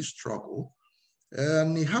creative struggle.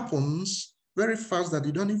 And it happens very fast that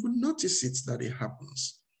you don't even notice it that it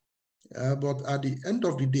happens. But at the end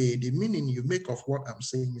of the day, the meaning you make of what I'm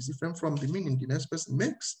saying is different from the meaning the next person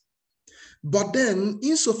makes. But then,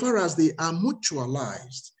 insofar as they are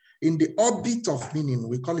mutualized in the orbit of meaning,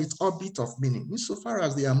 we call it orbit of meaning, insofar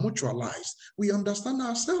as they are mutualized, we understand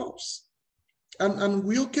ourselves. And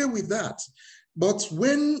we're okay with that. But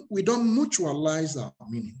when we don't mutualize our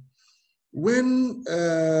meaning, when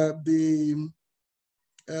the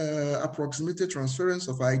approximated transference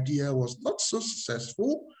of idea was not so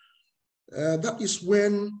successful, that is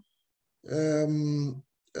when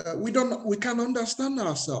we can understand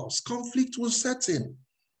ourselves. Conflict will set in,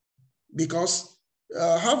 because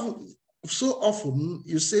so often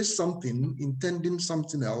you say something intending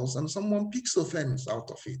something else and someone picks offense out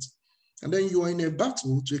of it. And then you are in a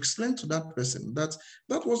battle to explain to that person that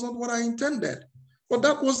that was not what I intended, but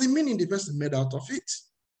that was the meaning the person made out of it.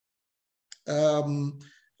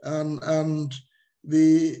 And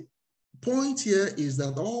the point here is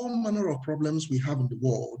that all manner of problems we have in the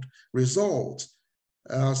world result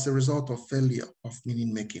as a result of failure of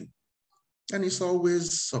meaning making. And it's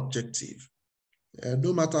always subjective.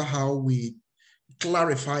 No matter how we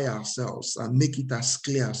clarify ourselves and make it as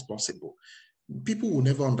clear as possible, people will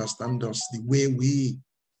never understand us the way we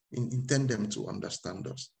intend them to understand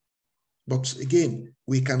us. But again,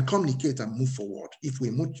 we can communicate and move forward if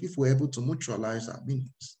we're able to mutualize our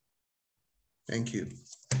meanings. Thank you.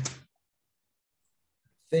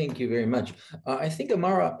 Thank you very much. I think,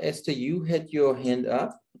 Amara, Esther, you had your hand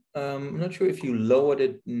up. I'm not sure if you lowered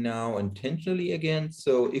it now intentionally again.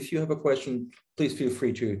 So if you have a question, please feel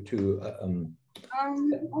free to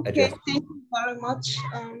okay, thank you very much,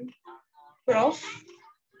 Prof.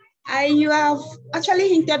 You have actually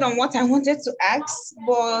hinted on what I wanted to ask,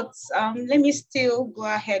 but let me still go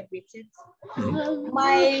ahead with it.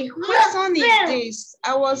 My question is this.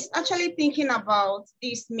 I was actually thinking about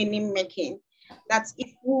this meaning making, that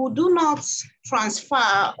if we do not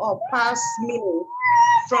transfer or pass meaning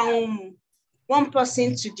from one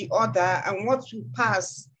person to the other, and what we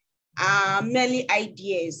pass are merely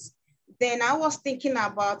ideas, then I was thinking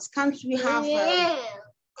about, can't we have a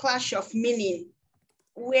clash of meaning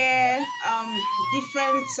where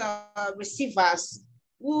different receivers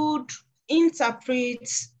would interpret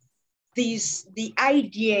the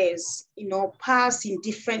ideas, pass in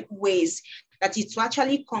different ways, that it will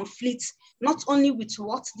actually conflict not only with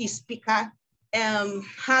what the speaker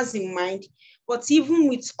has in mind, but even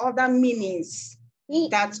with other meanings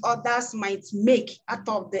that others might make out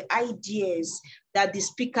of the ideas that the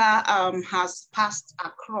speaker has passed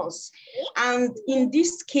across. And in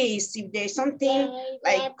this case, if there's something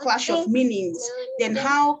like clash of meanings, then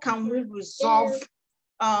how can we resolve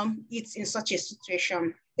it in such a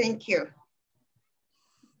situation? Thank you.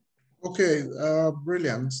 Okay,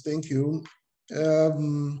 brilliant. Thank you.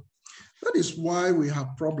 That is why we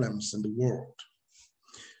have problems in the world.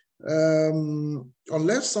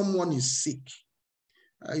 Unless someone is sick,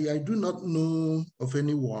 I do not know of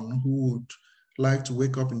anyone who would like to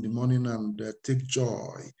wake up in the morning and take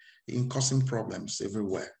joy in causing problems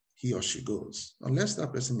everywhere he or she goes, unless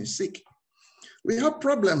that person is sick. We have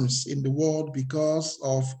problems in the world because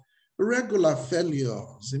of regular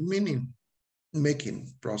failures in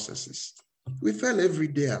meaning-making processes. We fail every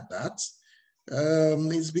day at that.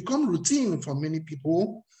 It's become routine for many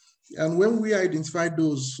people. And when we identify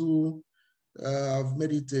those who have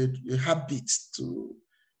made it a habit to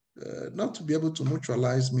not to be able to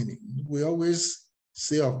neutralize meaning, we always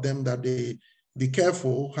say of them that they be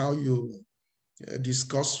careful how you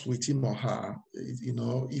discuss with him or her,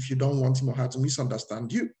 if you don't want him or her to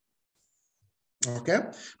misunderstand you. Okay,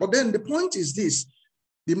 but then the point is this: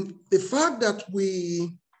 the fact that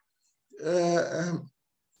we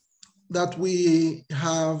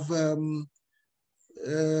have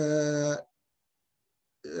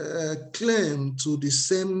claim to the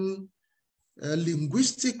same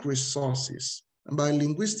linguistic resources. And by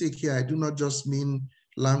linguistic here, I do not just mean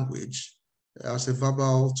language as a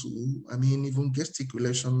verbal tool. I mean even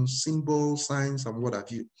gesticulation, symbols, signs, and what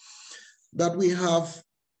have you. That we have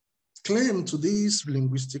claim to this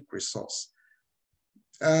linguistic resource.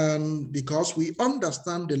 And because we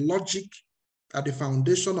understand the logic at the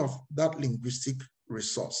foundation of that linguistic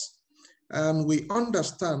resource. And we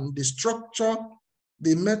understand the structure,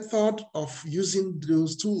 the method of using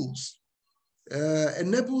those tools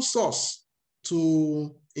enables us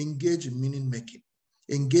to engage in meaning making,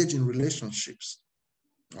 engage in relationships,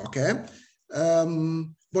 okay?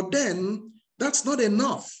 But then that's not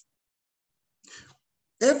enough.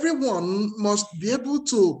 Everyone must be able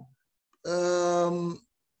to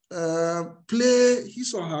play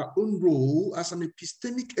his or her own role as an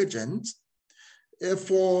epistemic agent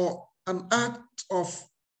for an act of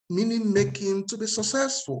meaning making to be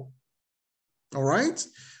successful. All right?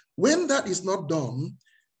 When that is not done,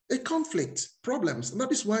 a conflict, problems. And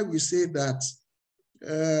that is why we say that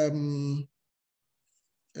the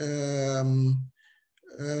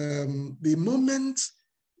moment,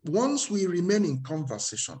 once we remain in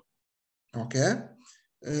conversation, okay,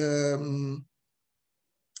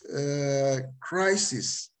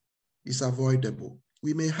 crisis is avoidable.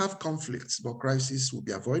 We may have conflicts, but crisis will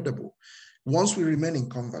be avoidable once we remain in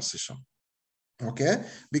conversation, okay?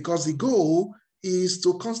 Because the goal is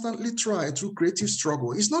to constantly try through creative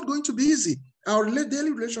struggle. It's not going to be easy. Our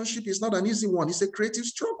daily relationship is not an easy one. It's a creative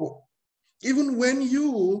struggle. Even when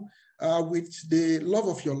you are with the love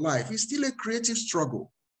of your life, it's still a creative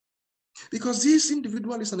struggle. Because this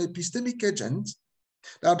individual is an epistemic agent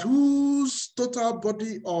that whose total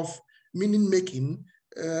body of meaning making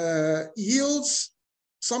yields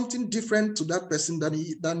something different to that person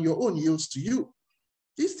than your own yields to you.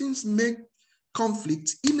 These things make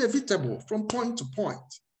conflict inevitable from point to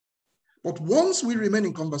point. But once we remain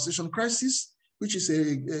in conversation, crisis, which is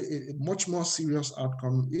a much more serious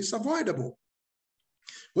outcome, is avoidable.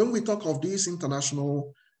 When we talk of these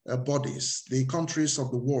international bodies, the countries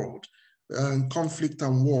of the world, conflict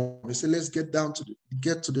and war, they say, let's get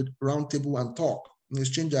to the round table and talk, and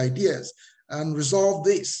exchange ideas and resolve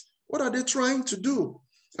this. What are they trying to do?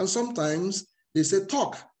 And sometimes they say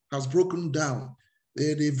talk has broken down.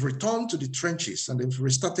 They've returned to the trenches and they've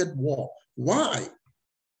restarted war. Why?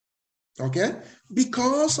 Okay,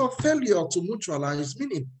 because of failure to neutralize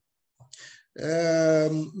meaning.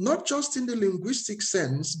 Not just in the linguistic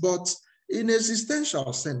sense, but in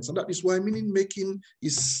existential sense. And that is why meaning making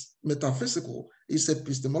is metaphysical, it's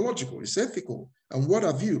epistemological, it's ethical, and what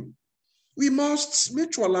have you. We must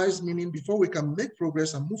neutralize meaning before we can make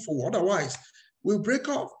progress and move forward. Otherwise, we'll break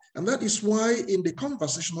off. And that is why in the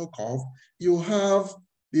conversational curve, you have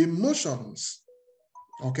the emotions,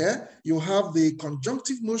 okay? You have the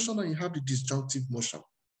conjunctive motion and you have the disjunctive motion.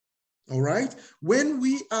 All right? When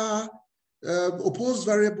we are opposed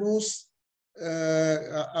variables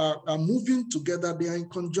are moving together, they are in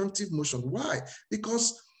conjunctive motion. Why?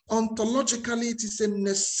 Because ontologically, it is a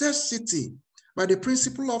necessity by the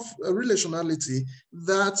principle of relationality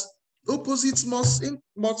that opposites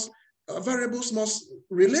variables must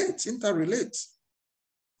interrelate,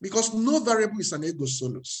 because no variable is an ego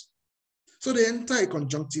solus. So they enter a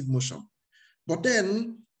conjunctive motion. But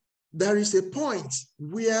then there is a point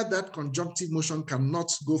where that conjunctive motion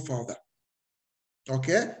cannot go further.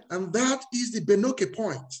 Okay? And that is the Benoke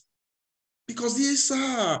point. Because these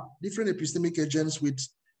are different epistemic agents with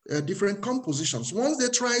different compositions. Once they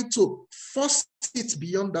try to force it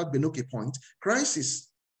beyond that Benoke point, crisis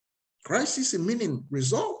in meaning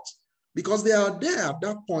results, because they are there at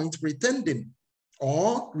that point pretending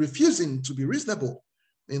or refusing to be reasonable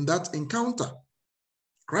in that encounter.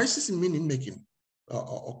 Crisis in meaning making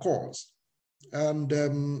occurs. And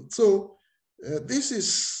so this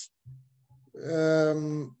is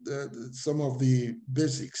some of the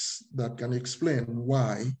basics that can explain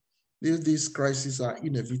why these crises are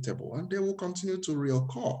inevitable, and they will continue to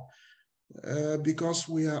reoccur because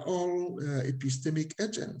we are all epistemic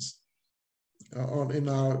agents on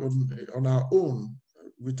our own,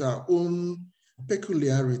 with our own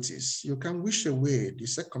peculiarities. You can wish away the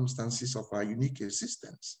circumstances of our unique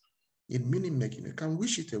existence in meaning making. You can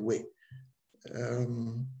wish it away.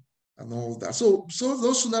 And all that. So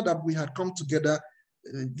no sooner that we had come together,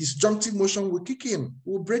 disjunctive motion will kick in.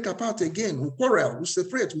 We'll break apart again. We'll quarrel. We'll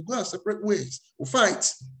separate. We'll go our separate ways. We'll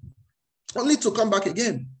fight, only to come back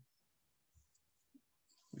again.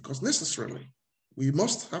 Because necessarily, we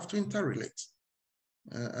must have to interrelate.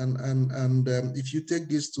 And if you take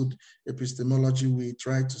this to epistemology, we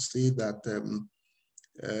try to say that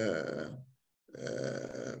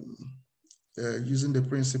using the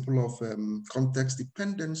principle of context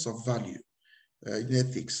dependence of value in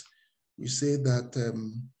ethics, we say that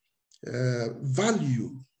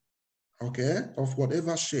value, okay, of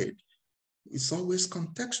whatever shade is always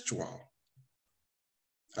contextual.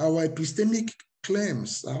 Our epistemic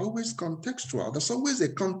claims are always contextual. There's always a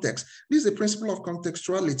context. This is the principle of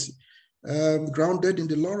contextuality, grounded in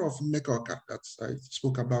the law of Mekoka that I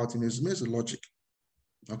spoke about in his mesologic.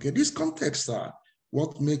 Okay, these contexts are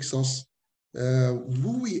what makes us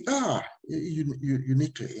who we are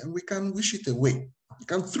uniquely, and we can wish it away. We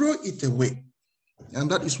can throw it away. And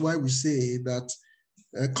that is why we say that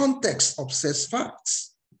context obsesses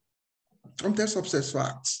facts. Context obsesses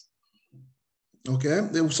facts. Okay,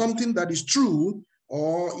 there was something that is true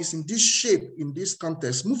or is in this shape, in this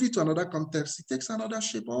context. Move it to another context, it takes another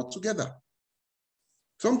shape altogether.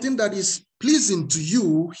 Something that is pleasing to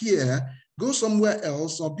you here, go somewhere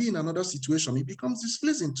else or be in another situation, it becomes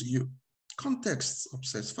displeasing to you. Context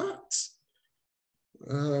obsesses facts.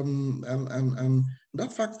 And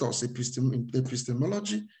that factors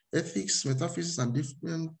epistemology, ethics, metaphysics, and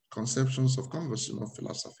different conceptions of conversational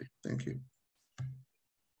philosophy. Thank you.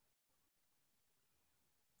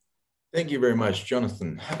 Thank you very much,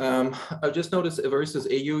 Jonathan. I've just noticed, Evaristus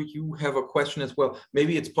AU, you have a question as well.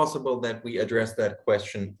 Maybe it's possible that we address that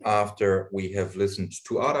question after we have listened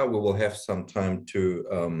to Ada. We will have some time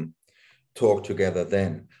to talk together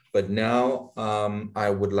then. But now I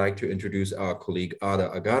would like to introduce our colleague, Ada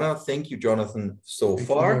Agada. Thank you, Jonathan, so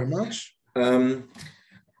far. Thank you very much.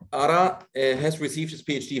 Ada has received his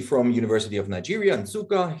PhD from University of Nigeria in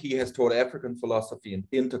Nsukka. He has taught African philosophy and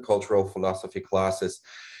intercultural philosophy classes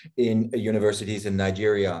in universities in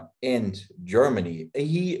Nigeria and Germany.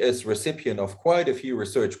 He is recipient of quite a few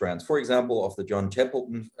research grants, for example, of the John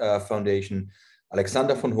Templeton Foundation,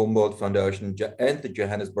 Alexander von Humboldt Foundation, and the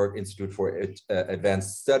Johannesburg Institute for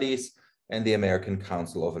Advanced Studies, and the American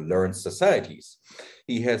Council of Learned Societies.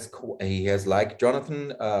 He has, like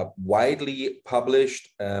Jonathan, widely published,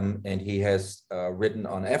 and he has written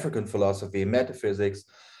on African philosophy, metaphysics,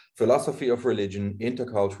 philosophy of religion,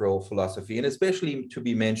 intercultural philosophy, and especially to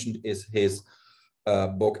be mentioned is his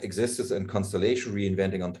book, Existence and Constellation,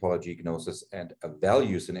 Reinventing Ontology, Gnosis, and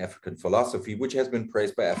Values in African Philosophy, which has been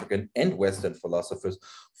praised by African and Western philosophers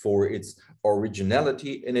for its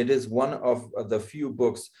originality. And it is one of the few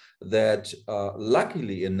books that,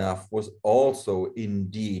 luckily enough, was also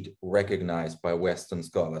indeed recognized by Western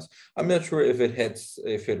scholars. I'm not sure if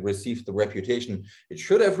it received the reputation it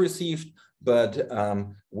should have received, but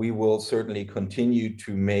we will certainly continue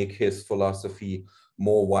to make his philosophy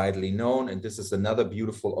more widely known. And this is another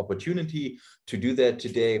beautiful opportunity to do that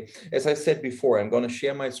today. As I said before, I'm going to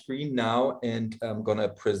share my screen now, and I'm going to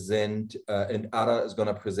present, and Ada is going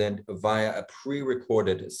to present via a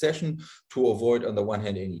pre-recorded session to avoid, on the one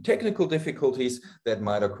hand, any technical difficulties that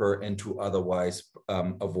might occur, and to otherwise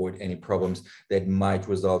avoid any problems that might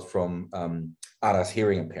result from Ada's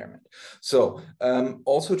hearing impairment. So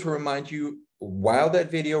also to remind you, while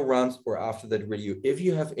that video runs or after that video, if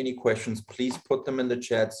you have any questions, please put them in the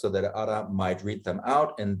chat so that Ada might read them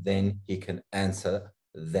out and then he can answer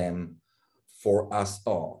them for us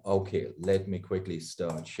all. Okay, let me quickly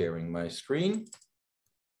start sharing my screen.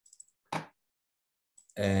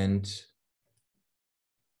 And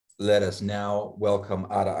let us now welcome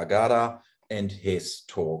Ada Agada and his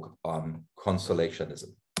talk on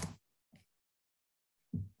consolationism.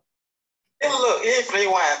 Hello,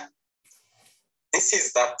 everyone. This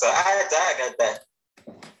is Dr. Ada Agada.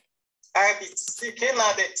 I'll be speaking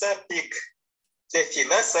on the topic, the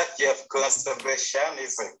philosophy of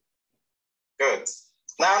conservationism. Good.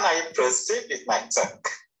 Now I proceed with my talk.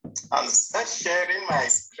 I'll start sharing my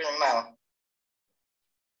screen now.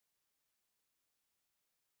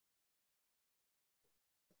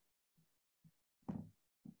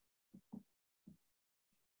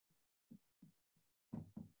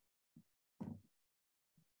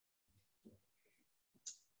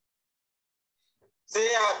 The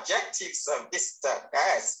objectives of this talk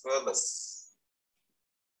are as follows: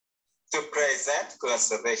 to present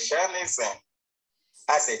conservationism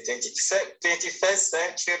as a 21st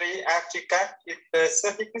century African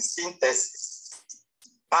philosophical synthesis.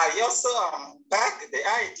 I also unpack the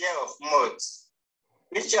idea of mode,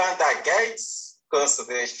 which undergirds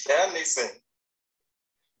conservationism,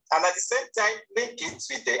 and at the same time link it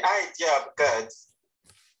with the idea of God.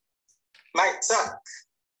 My talk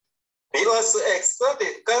we also explore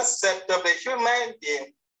the concept of the human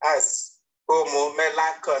being as Homo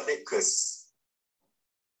melancholicus.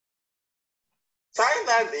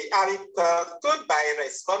 Finally, I will conclude by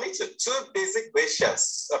responding to two basic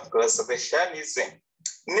questions of conservationism,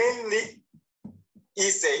 namely,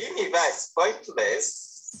 is the universe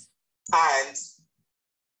pointless? And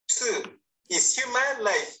two, is human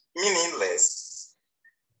life meaningless?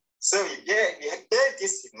 So we bear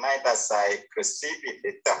this in mind as I proceed with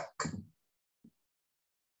the talk.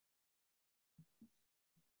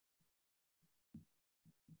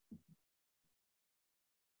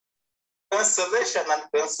 Consolation and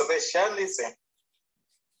conservationism.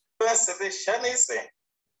 Conservationism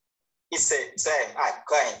is a term I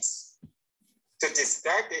coined to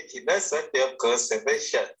describe the philosophy of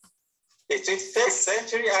conservation, a 21st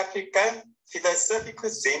century African philosophical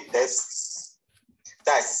synthesis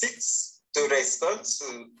that seeks to respond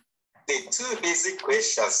to the two basic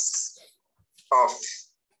questions of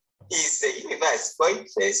is the universe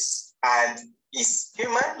pointless and is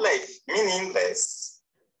human life meaningless?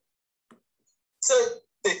 So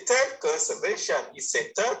the third conservation is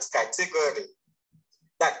a third category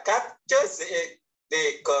that captures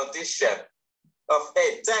the condition of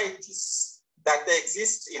entities that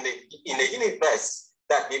exist in a universe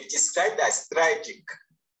that may be described as tragic,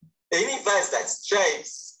 a universe that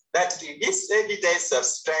strives, that reveals evidence of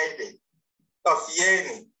striving, of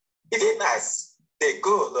yearning, even as the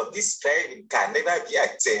goal of this striving can never be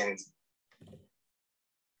attained.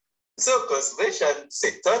 So conservation is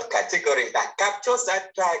a third category that captures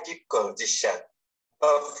that tragic condition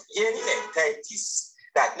of yearning entities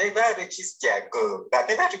that never reaches their goal, that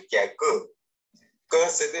never reach their goal.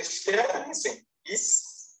 Conservationism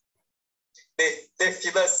is the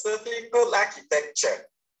philosophical architecture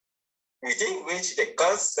within which the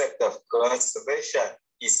concept of conservation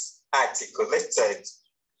is articulated.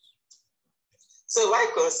 So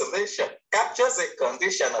while conservation captures a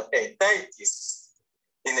condition of entities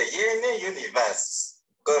in a yearning universe,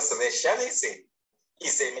 conservationism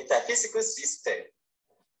is a metaphysical system,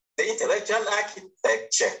 the intellectual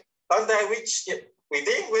architecture under which,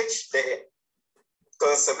 within which the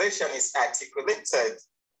conservation is articulated.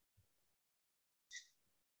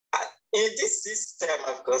 In this system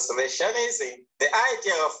of conservationism, the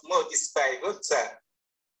idea of mode is pivotal,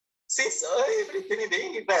 since everything in the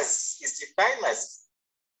universe is defined as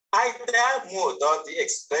either mode or the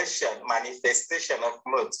expression, manifestation of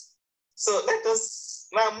mode. So let us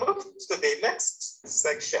now move to the next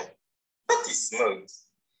section. What is mode?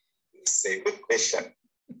 It's a good question.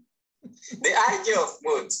 The idea of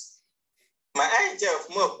mode. My idea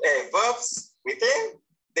of mode evolves within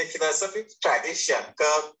the philosophic tradition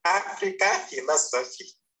called African philosophy.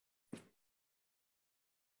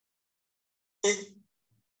 It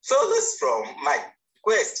follows from my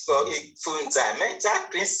quest for a fundamental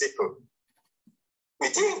principle,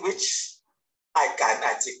 within which I can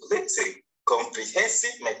articulate a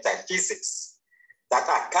comprehensive metaphysics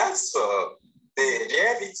that accounts for the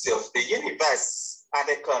reality of the universe and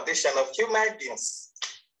the condition of human beings.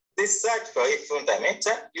 The search for a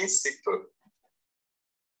fundamental principle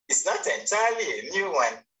is not entirely a new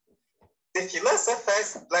one. The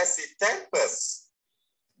philosophers Blessed Tempest,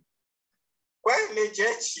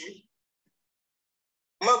 Mejechi,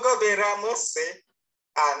 Mogobe Ramose,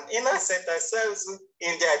 and Innocent ourselves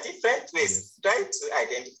in their different ways try to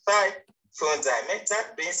identify fundamental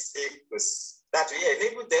principles that will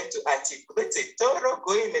enable them to articulate a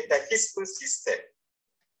thoroughgoing metaphysical system.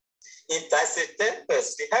 In Blessed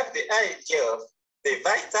Tempest, we have the idea of the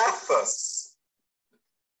vital force,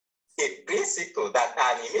 a principle that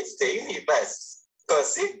animates the universe,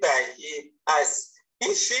 conceived by him as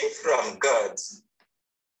issuing from God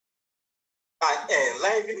and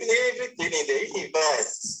enlivening everything in the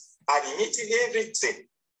universe, animating everything.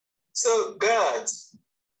 So God,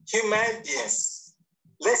 human beings,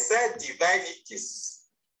 lesser divinities,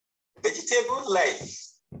 vegetable life,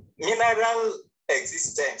 mineral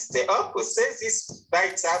existence, they all possess this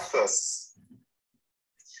vital force.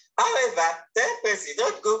 However, Tempest did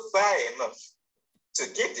not go far enough to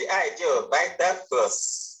give the idea of vital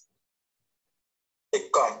force a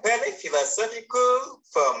compelling philosophical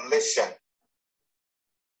formulation.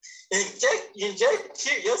 In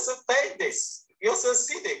JQ, you also find this. You also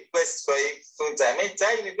see the quest for a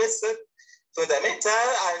fundamental, universal, fundamental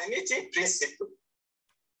and limiting principle.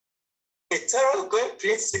 A thoroughgoing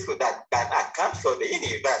principle that can account for the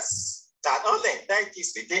universe and all the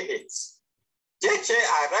entities within it. JJ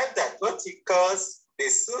arrived at what he calls the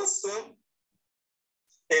sunsum,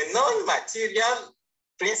 a non-material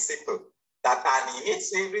principle that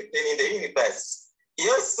animates everything in the universe. He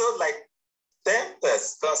also, like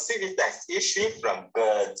Tempest, conceived it as issuing from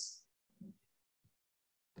God.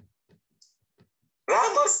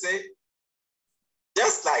 Ramos said,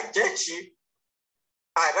 just like JJ,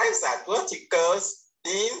 arrives at what he calls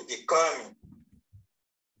being becoming,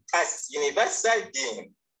 as universal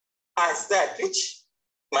being, as that which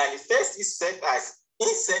manifests itself as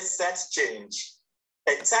incessant change,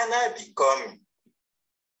 eternal becoming.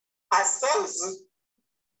 As Salzu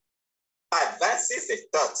advances the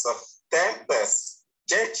thoughts of Tempest,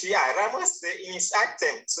 J.G. Ramos in his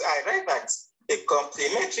attempt to arrive at a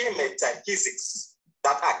complementary metaphysics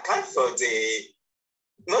that account for the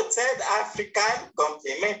noted African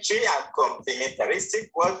complementary and complementaristic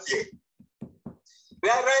worldview.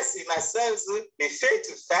 Whereas in ourselves, we fail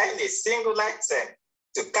to find a single item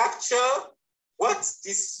to capture what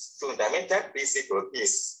this fundamental principle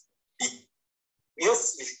is. We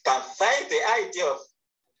can find the idea of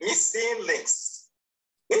missing links,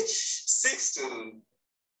 which seeks to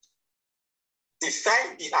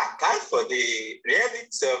define the account for the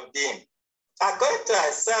reality of being. According to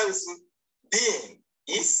ourselves, being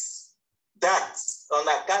is that on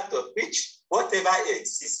account of which whatever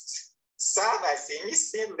exists serves as a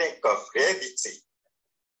missing link of reality.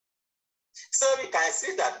 So we can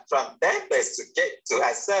see that from Tempest to get to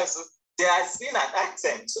ourselves, there has been an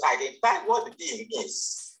attempt to identify what being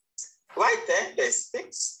is. Why Tempest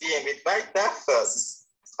speaks being with vital force,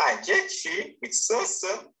 and Jetri with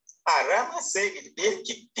sunsum, and Ramase with being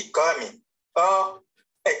becoming, or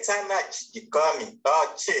eternal becoming,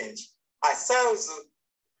 or change. Ourselves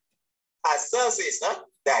is not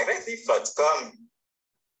directly forthcoming.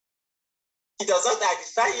 It does not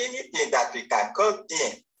identify anything that we can call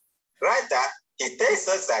being. Rather, it tells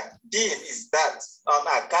us that being is that on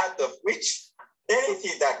account of which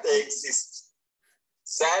anything that exists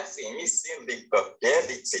serves a missing link of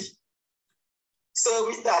reality. So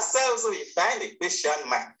with ourselves, we find a question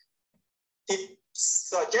mark. It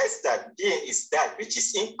suggests that being is that which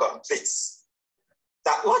is incomplete.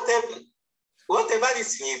 That whatever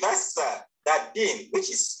is universal, that being which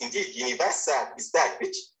is indeed universal is that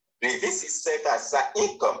which reveals itself as an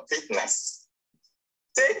incompleteness.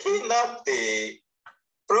 Taking up the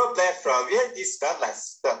problem from where this scholars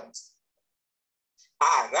start,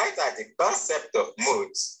 arrive at the concept of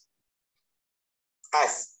moods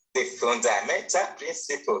as the fundamental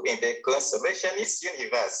principle in the conservationist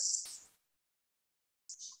universe.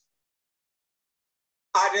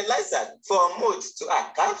 I realize that for mood to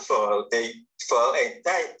account for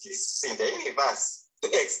entities in the universe, to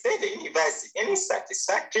extend the universe in any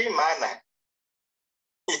satisfactory manner,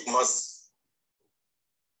 it must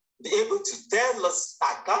be able to tell us,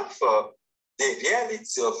 account for the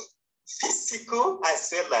reality of physical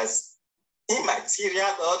as well as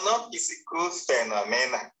immaterial or non-physical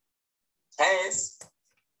phenomena. Hence,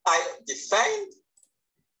 I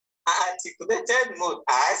articulated mood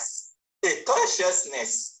as a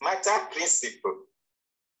consciousness matter principle,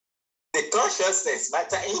 the consciousness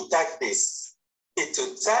matter interface, a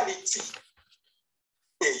totality,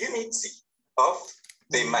 a unity of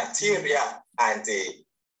the material and the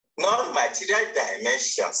non-material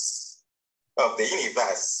dimensions of the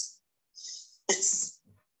universe. It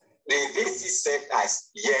reveals itself as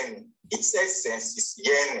yearning. Its essence is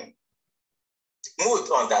yearning.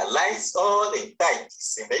 Mood underlies all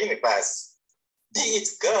entities in the universe, be it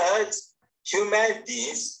God, human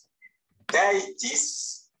beings,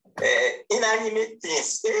 deities, inanimate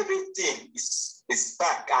things. Everything is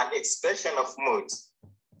back an expression of mood.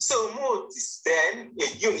 So mood is then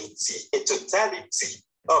a unity, a totality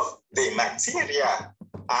of the material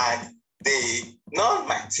and the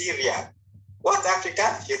non-material, what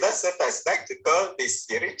African philosophers like to call the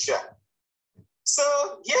spiritual. So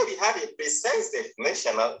here we have a precise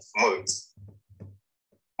definition of mood.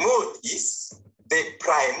 Mood is the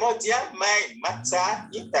primordial mind-matter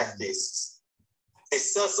interface, the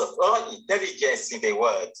source of all intelligence in the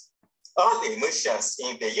world, all emotions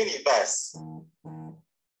in the universe.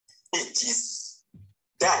 It is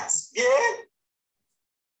that where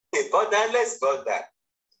a borderless border,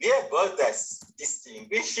 where borders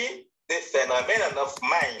distinguishing the phenomenon of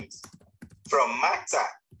mind from matter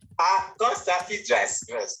are constantly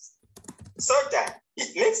transgressed, so that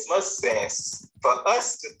it makes more sense for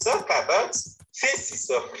us to talk about phases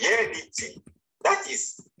of reality, that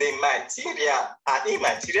is, the material and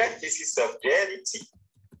immaterial phases of reality,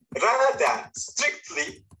 rather than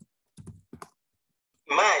strictly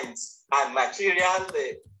minds and material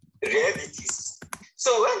realities.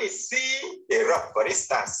 So when we see a rock, for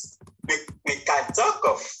instance, we can talk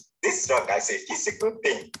of this rock as a physical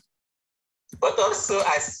thing, but also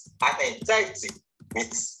as an entity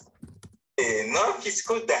with a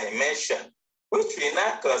non-physical dimension, which will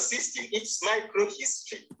now consist in its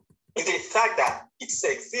micro-history, in the fact that it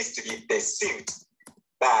exists to be perceived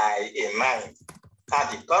by a mind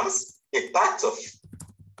and becomes a part of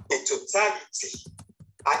a totality,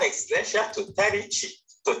 an exponential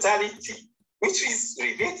totality, which is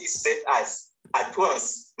revealed itself as at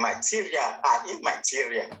once material and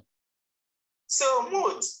immaterial. So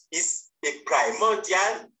mood is a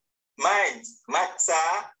primordial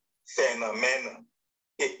mind-matter phenomenon,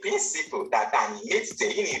 a principle that animates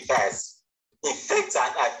the universe, infects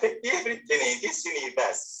and affects everything in this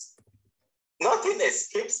universe. Nothing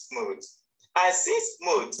escapes mood. And since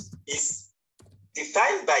mood is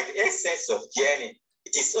defined by the essence of yearning,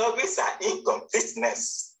 it is always an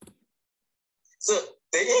incompleteness. So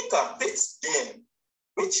the incomplete being,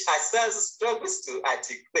 which ourselves struggles to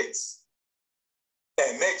articulate,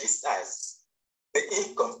 emerges as the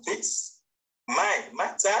incomplete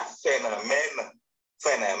mind-matter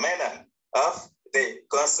phenomenon of the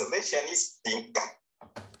consolationist thinker.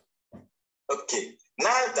 Okay,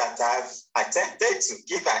 now that I've attempted to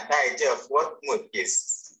give an idea of what mood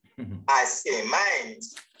is as a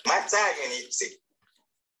mind-matter unity,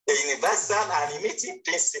 a universal animating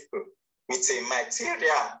principle with a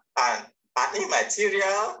material and an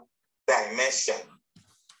immaterial dimension,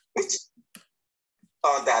 which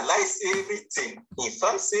underlies everything,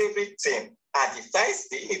 informs everything, and defines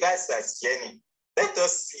the universe as yearning. Let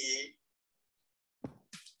us see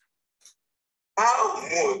how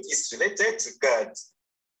mood is related to God.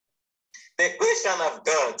 The question of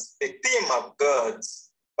God, the theme of God,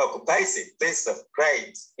 occupies a place of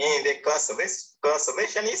pride in the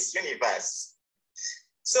consolationist universe.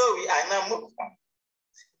 So we are now moving on.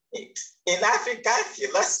 In African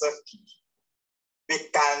philosophy, we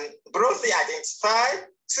can broadly identify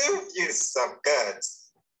two views of God: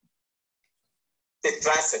 the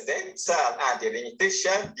transcendental and the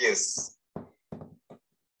limitation views.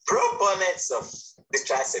 Proponents of the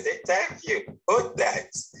transcendental view hold that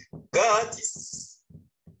God is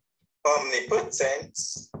omnipotent,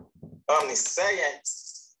 omniscient,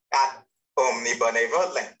 and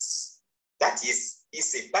omnibenevolent. That is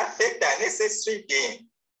a perfect and necessary being.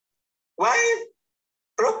 While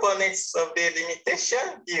proponents of the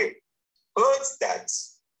limitation view hold that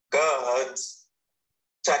God,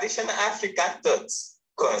 traditional African thought,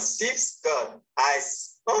 conceives God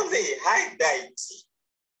as only a high deity,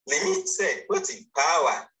 limited both in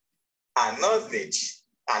power and knowledge.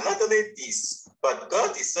 And not only this, but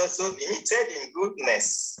God is also limited in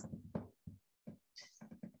goodness.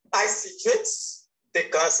 I situate the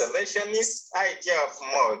consolationist idea of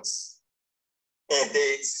modes in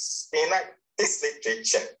this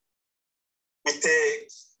literature with a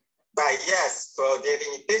bias for the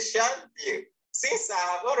limitation view, since I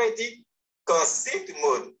have already conceived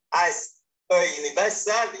mode as a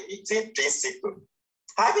universal limiting principle,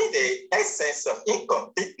 having the essence of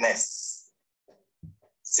incompleteness.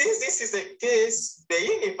 Since this is the case, the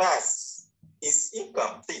universe is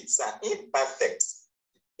incomplete and imperfect.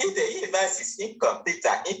 If the universe is incomplete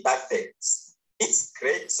and imperfect, its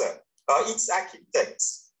creator or its architect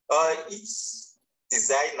or its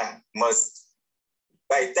designer must,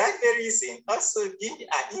 by that very reason, also be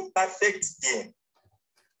an imperfect being.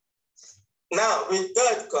 Now, with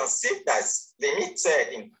God conceived as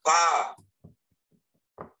limited in power,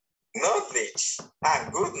 knowledge,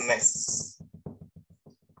 and goodness,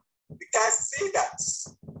 we can see that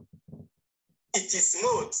it is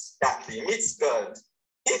mood that limits God.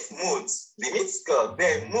 If mood limits God,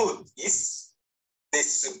 then mood is the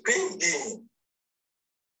supreme being.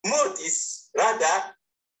 Mood is rather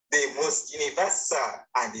the most universal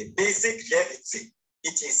and the basic reality.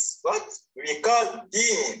 It is what we call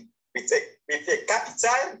being with a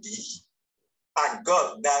capital B, and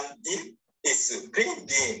God now being a supreme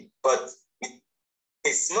being, but with a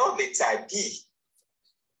small letter b.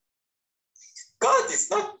 God is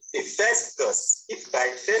not the first cause. If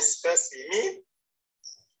by first cause we mean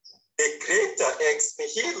a creator ex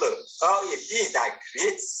nihilo, or a being that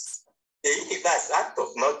creates the universe out of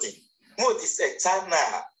nothing. Mood is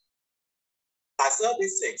eternal. As all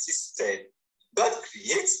this existed, God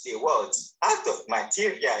creates the world out of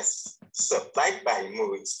materials supplied by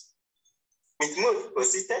mood. With mood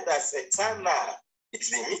posited as eternal,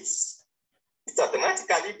 it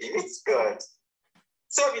automatically limits God.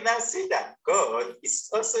 So we now see that God is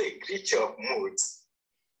also a creature of mood.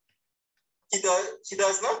 He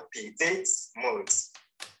does not predate mood,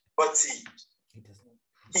 but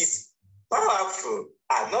he's powerful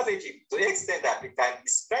and knowledgeable to the extent that we can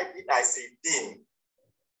describe it as a being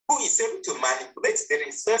who is able to manipulate the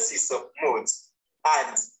resources of mood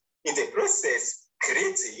and in the process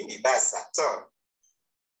create a universe at all.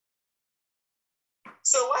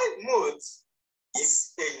 So while mood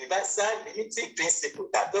is a universal limiting principle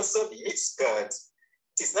that also limits God,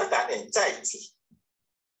 it is not an entity.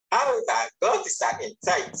 However, God is an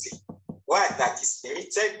entity, one that is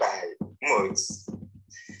limited by modes.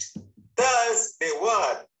 Thus, the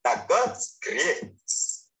world that God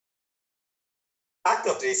creates out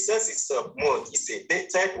of the resources of mode is a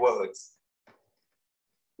dated world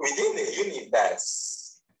within a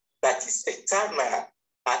universe that is eternal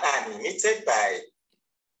and animated by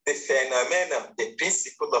the phenomenon, the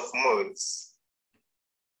principle of modes.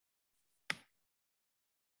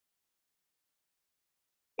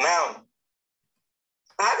 Now,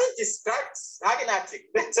 having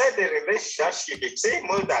articulated the relationship between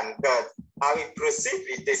mode and God, I will proceed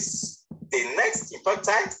with the next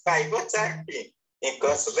important pivotal thing in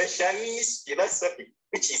consolationist philosophy,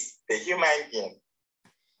 which is the human being.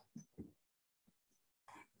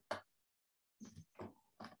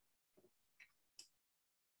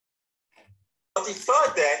 But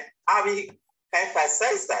before then, I will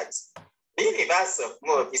emphasize that the universe of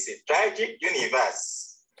mode is a tragic universe,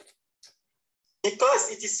 because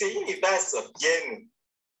it is a universe of journey,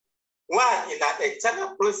 one in an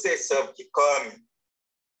eternal process of becoming,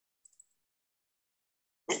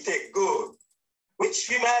 with a goal which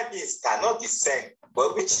human beings cannot discern,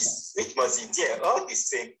 but which must endure all the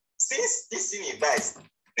same. Since this universe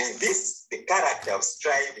reveals the character of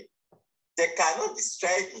striving, they cannot be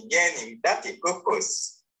striving yearning without a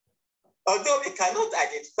purpose. Although we cannot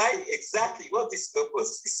identify exactly what this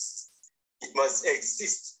purpose is, it must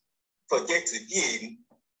exist for there to be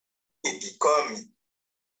a becoming.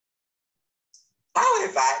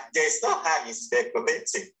 However, there is no harm in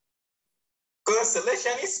speculating.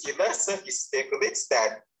 Consolationist philosophy speculates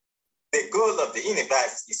that the goal of the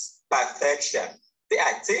universe is perfection, the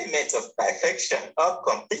attainment of perfection or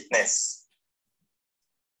completeness,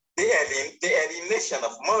 the elimination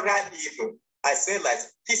of moral evil as well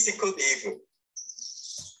as physical evil.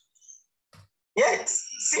 Yet,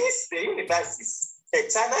 since the universe is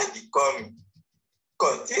eternal becoming,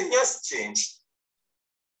 continuous change,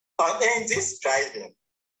 unending striving,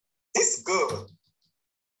 this goal,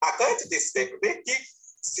 according to the speculative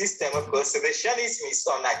system of consolationism, is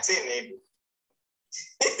unattainable.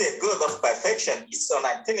 If the goal of perfection is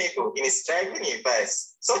unattainable in a striving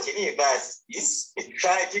universe, such a universe is a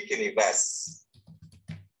tragic universe.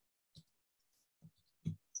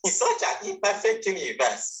 In such an imperfect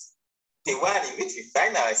universe, the one in which we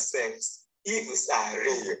find ourselves, evils are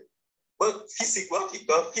real, but what we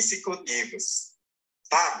call physical evils,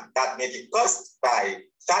 harm that may be caused by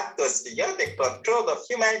factors beyond the control of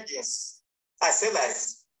human beings, as well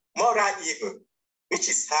as moral evil, which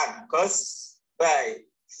is harm caused by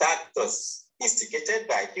factors instigated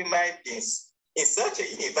by human beings. In such a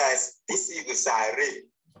universe, these evils are real.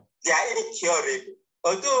 They are incurable,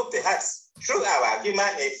 although perhaps through our human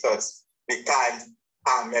efforts, we can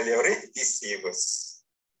ameliorate these evils.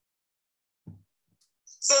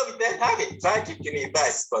 So we then have a tragic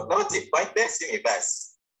universe, but not a pointless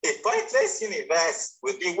universe. A pointless universe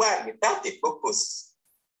would be one without a purpose.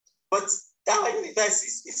 But our universe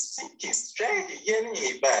is thinking, trying the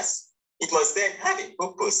universe. It must then have a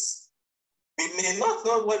purpose. We may not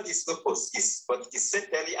know what this purpose is, but it is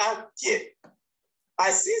certainly out there.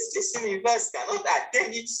 And since this universe cannot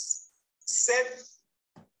attain its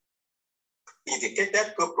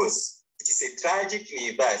self-indicated purpose, it is a tragic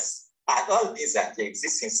universe. And all beings that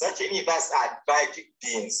exist in such a universe are tragic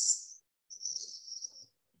beings.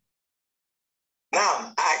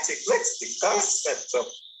 Now, I articulate the concept of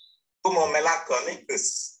homo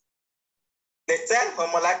melancholicus. The term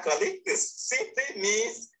homo melancholicus simply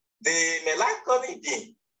means the melancholy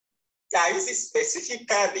being. I use it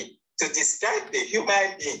specifically to describe the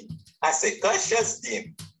human being as a conscious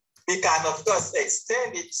being. We can, of course,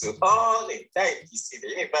 extend it to all entities in the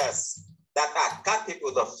universe that are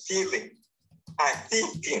capable of feeling and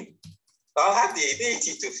thinking, or have the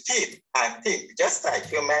ability to feel and think just like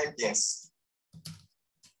human beings.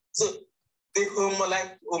 So the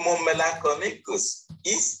homo melancholicus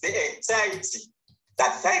is the entirety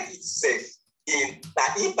that finds itself in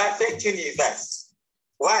an imperfect universe,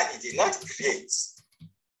 one it did not create,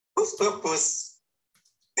 whose purpose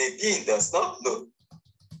the being does not know.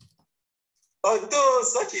 Although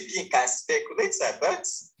such a being can speculate about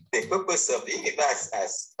the purpose of the universe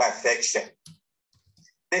as perfection,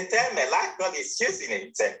 the term melancholy is used in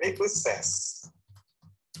a technical sense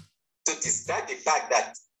to describe the fact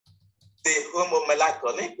that the homo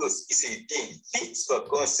melancholicus is a being fit for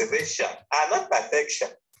conservation and not perfection.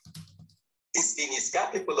 This being is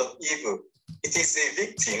capable of evil. It is a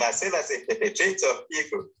victim as well as a perpetrator of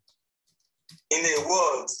evil in a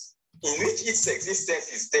world in which its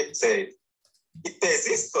existence is tainted. It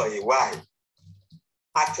persists for a while,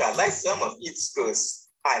 actualizes some of its goals,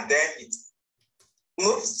 and then it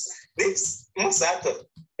moves out of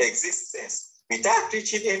existence without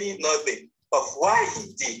reaching any knowledge of why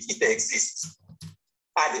indeed it exists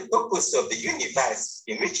and the purpose of the universe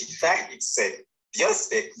in which it finds itself, beyond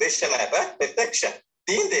speculation about perfection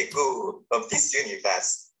being the goal of this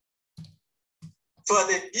universe. For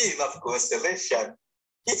the being of constellation,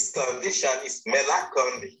 its condition is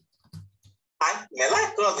melancholy. And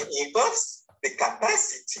melancholy involves the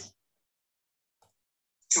capacity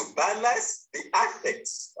to balance the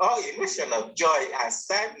affects or emotion of joy and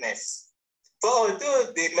sadness. For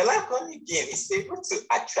although the melancholy being is able to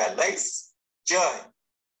actualize joy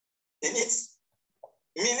in its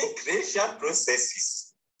meaning creation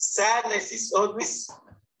processes, sadness is always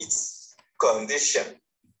its condition.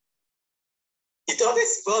 It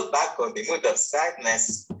always falls back on the mood of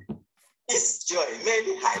sadness. Its joy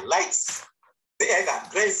merely highlights the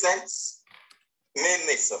ever-present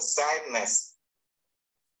meanness of sadness.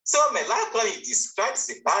 So melancholy describes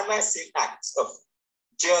the balancing act of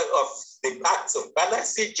joy, of the act of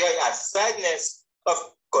balancing joy and sadness,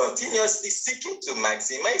 of continuously seeking to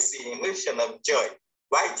maximize the emotion of joy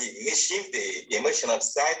while diminishing the emotion of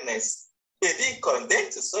sadness. A being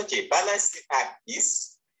condemned to such a balancing act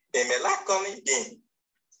is a melancholy being.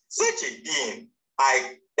 Such a being,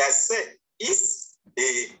 I have said, is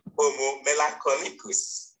a homo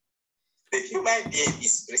melancholicus. The human being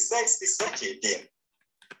is precisely such a being.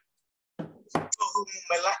 Homo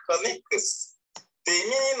melancholicus, the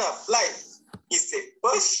meaning of life is the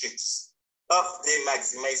pursuit of the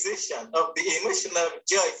maximization of the emotion of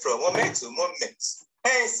joy from moment to moment.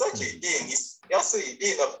 And such a being is also a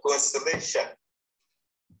being of consolation.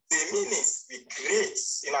 The meanings we create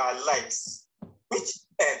in our lives, which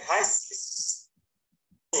enhances,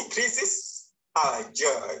 increases our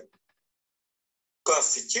joy,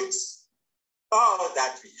 constitutes all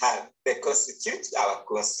that we have. They constitute our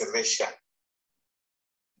consolation.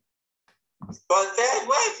 But then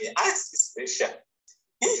when we ask this question,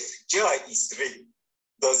 if joy is real,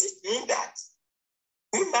 does it mean that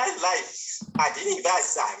human life and the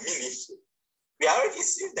universe are meaningful? We already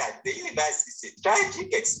seen that the universe is a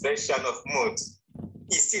tragic expression of mood.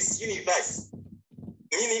 Is this universe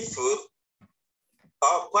meaningful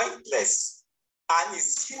or pointless? And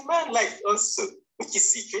is human life also, which is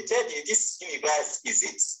situated in this universe, is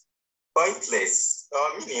it pointless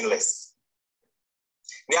or meaningless?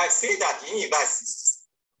 We have seen that the universe is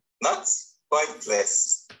not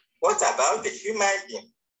pointless. What about the human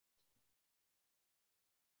being?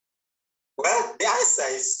 Well, the answer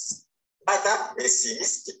is rather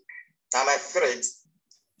pessimistic. I'm afraid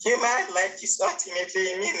human life is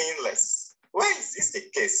ultimately meaningless. Why is this the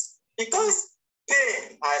case? Because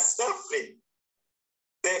pain and suffering,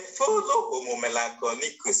 they follow homo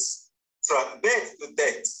melancholicus from birth to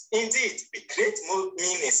death. Indeed, we create more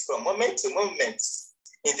meanings from moment to moment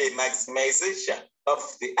in the maximization of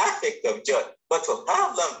the affect of joy. But for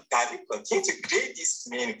how long can we continue to create this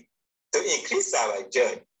meaning to increase our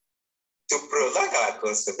joy, to prolong our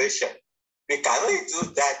conservation? We can only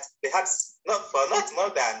do that perhaps not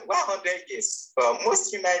more than 100 years for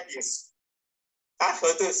most human beings. And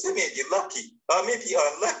for those who may be lucky or maybe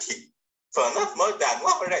unlucky, for not more than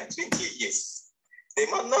 120 years. The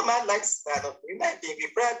normal lifespan of human being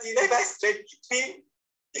will probably never stretch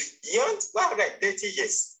beyond 130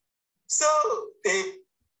 years. So the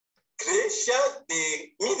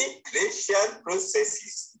meaning creation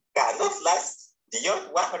processes cannot last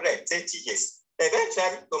beyond 130 years.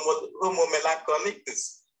 Eventually, Homo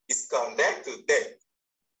melancholicus is condemned to death.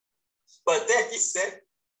 But death is said,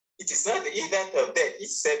 it is not the event of death.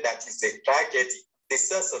 It's said that it's a tragedy, the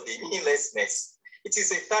source of the meaninglessness. It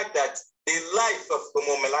is a fact that the life of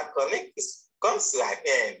Homo melancholicus comes to an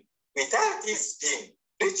end without this being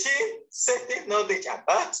reaching certain knowledge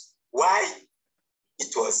about why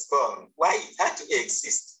it was born, why it had to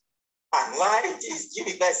exist, and why this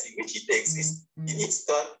universe in which it exists in its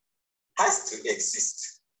turn has to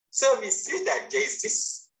exist. So we see that there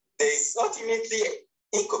is ultimately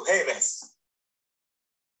incoherence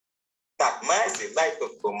that marks the life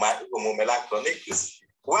of Homo melancholicus.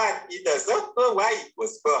 One, it does not know why it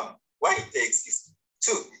was born, why it exists.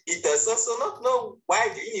 Two, it does also not know why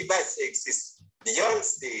the universe exists beyond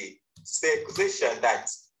the speculation that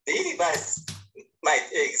the universe might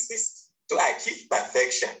exist to achieve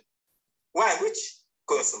perfection. One which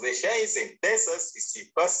consolationism tells us is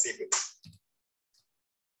impossible.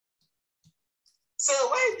 So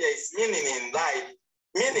why there is meaning in life,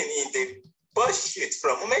 meaning in the pursuit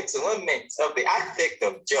from moment to moment of the affect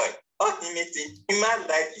of joy, ultimately human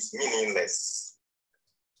life is meaningless.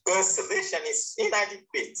 Consolation is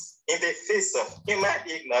inadequate in the face of human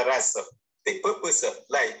ignorance of the purpose of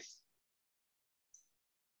life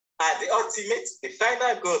and the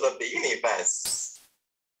final goal of the universe.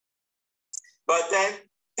 But then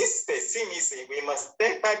this pessimism, we must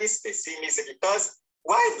temper this pessimism, because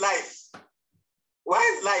why there's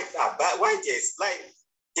life,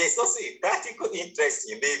 there's also a practical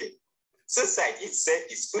interest in living. Suicide itself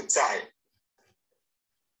is futile.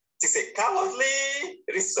 It is a cowardly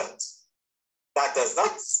resort that does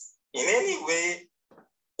not in any way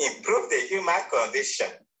improve the human condition.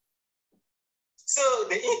 So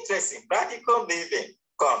the interest in practical living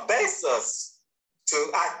compels us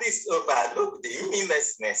to at least overlook the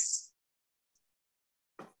meaninglessness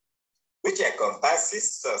which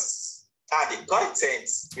encompasses us and the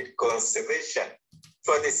contents with conservation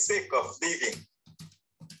for the sake of living.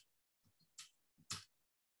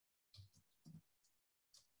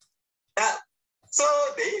 Now, so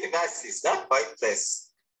the universe is not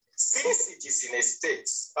pointless, since it is in a state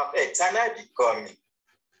of eternal becoming.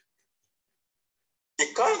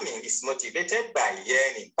 Becoming is motivated by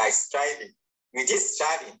yearning, by striving, with this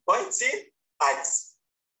striving pointing at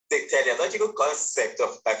the teleological concept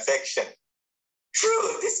of perfection.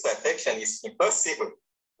 True, this perfection is impossible,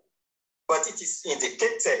 but it is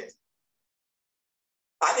indicated.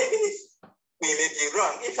 And even if we may be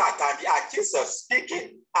wrong, if I can be accused of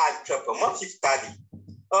speaking anthropomorphically,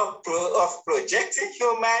 of projecting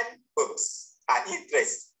human hopes and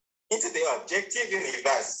interests into the objective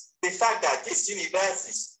universe, the fact that this universe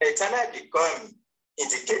is eternal becoming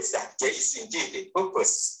indicates that there is indeed a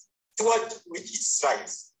purpose toward which it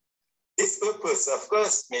strives. This purpose, of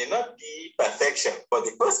course, may not be perfection, but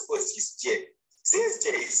the purpose is there. Since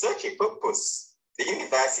there is such a purpose, the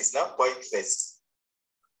universe is not pointless.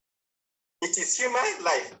 It is human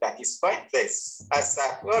life that is pointless, as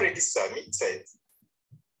I've already submitted.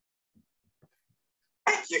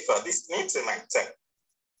 Thank you for listening to my talk.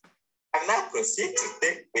 I now proceed to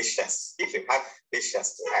take questions, if you have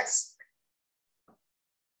questions to ask.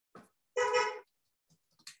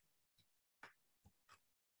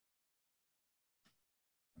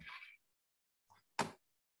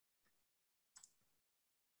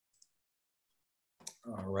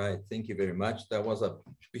 All right, thank you very much. That was a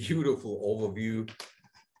beautiful overview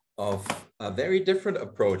of a very different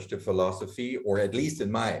approach to philosophy, or at least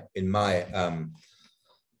in my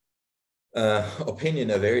opinion,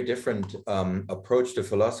 a very different approach to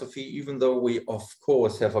philosophy, even though we, of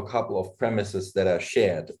course, have a couple of premises that are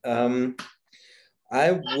shared.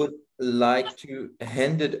 I would like to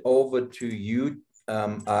hand it over to you,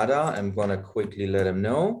 Ada. I'm going to quickly let him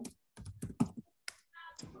know.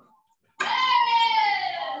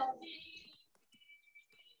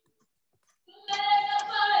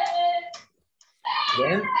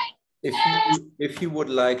 Then, if you would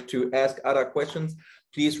like to ask other questions,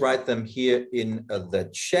 please write them here in the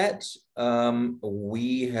chat.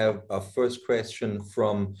 We have a first question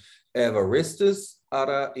from Evaristus.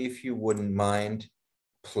 Ada, if you wouldn't mind,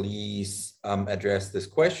 please address this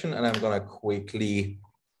question, and I'm going to quickly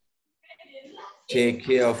take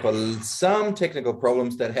care of some technical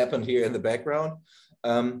problems that happened here in the background.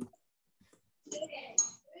 Let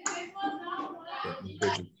me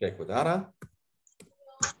quickly check with Ada.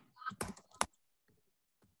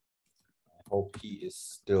 I hope he is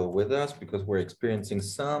still with us because we're experiencing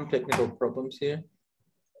some technical problems here.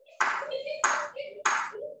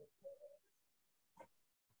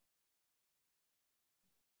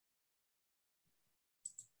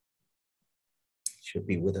 Should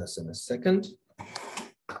be with us in a second.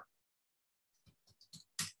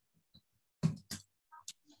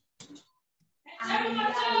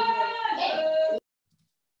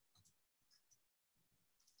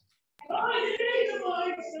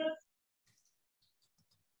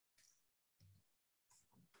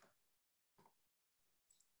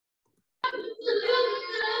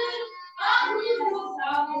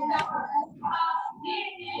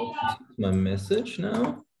 My message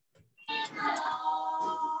now.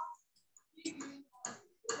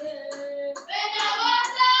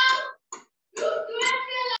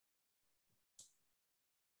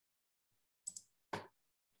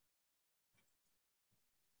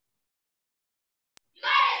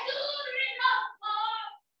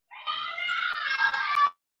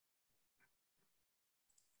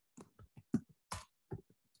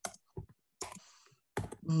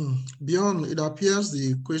 Beyond, it appears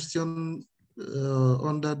the question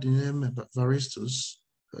under the name of Varistus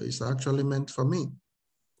is actually meant for me.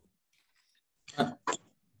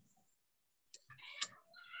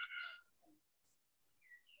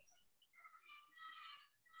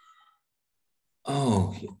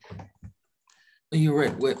 Oh, you're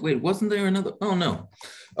right. Wait, wasn't there another? Oh, no.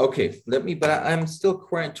 Okay, let me, but I'm still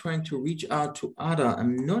trying to reach out to Ada.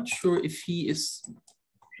 I'm not sure if he is,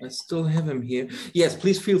 I still have him here. Yes,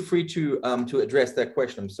 please feel free to address that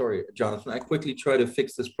question. I'm sorry, Jonathan. I quickly try to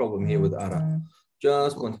fix this problem here with Ada.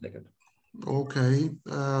 Just 1 second. Okay,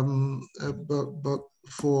 but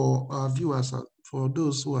for our viewers, for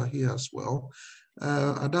those who are here as well,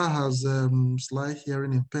 Ada has slight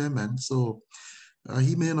hearing impairment, so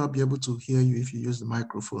he may not be able to hear you if you use the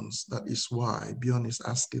microphones. That is why Bjorn is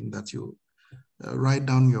asking that you write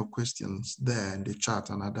down your questions there in the chat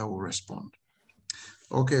and Ada will respond.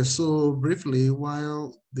 Okay, so briefly,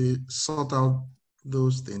 while they sort out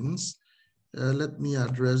those things, let me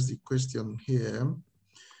address the question here.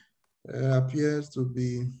 Appears to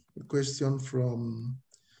be a question from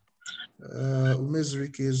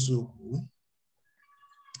Umezrike Zogu.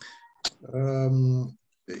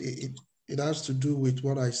 It has to do with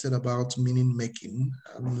what I said about meaning making,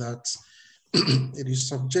 and that it is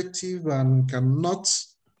subjective and cannot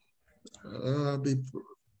be,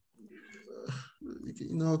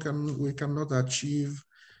 we cannot achieve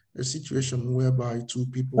a situation whereby two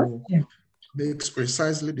people makes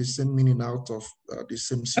precisely the same meaning out of the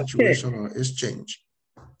same situation or exchange.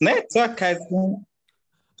 Oh,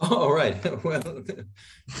 all right. Well,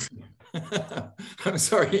 I'm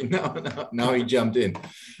sorry. Now he jumped in.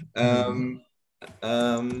 I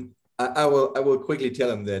will quickly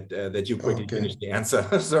tell him that you quickly finished the answer.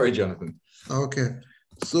 Sorry, Jonathan. Okay.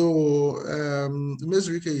 So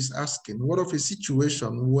Mezrike is asking, what of a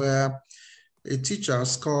situation where a teacher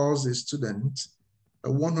scores a student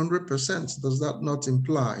 100%? Does that not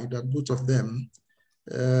imply that both of them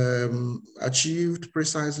achieved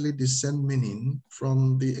precisely the same meaning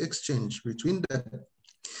from the exchange between them?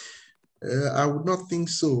 I would not think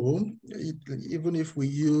so. Even if we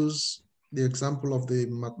use the example of the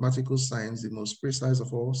mathematical science, the most precise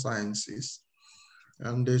of all sciences,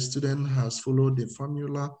 and the student has followed the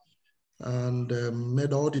formula and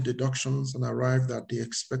made all the deductions and arrived at the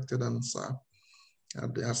expected answer.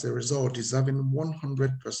 And as a result, is having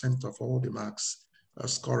 100% of all the marks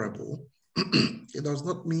scorable. It does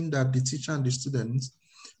not mean that the teacher and the students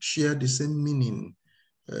share the same meaning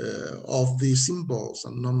of the symbols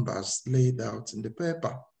and numbers laid out in the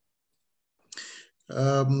paper.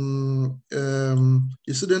 The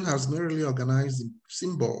student has merely organized the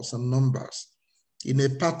symbols and numbers in a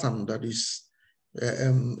pattern that is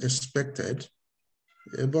expected,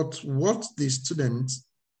 but what the student,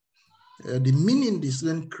 the meaning the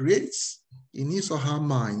student creates in his or her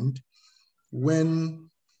mind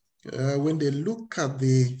when they look at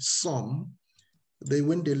the sum,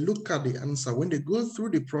 when they look at the answer, when they go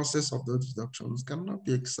through the process of those deductions, cannot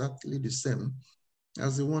be exactly the same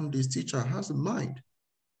as the one this teacher has in mind.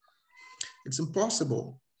 It's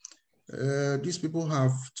impossible. These people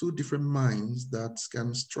have two different minds that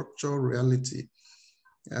can structure reality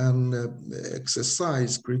and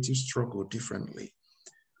exercise creative struggle differently.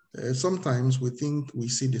 Sometimes we think we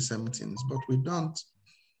see the same things, but we don't.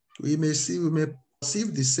 We may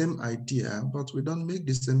perceive the same idea, but we don't make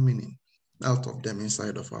the same meaning out of them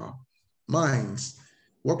inside of our minds.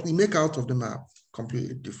 What we make out of them are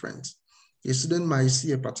completely different. A student might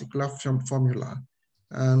see a particular formula,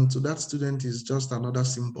 and to that student is just another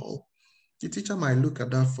symbol. The teacher might look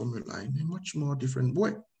at that formula in a much more different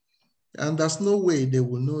way. And there's no way they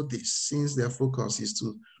will know this, since their focus is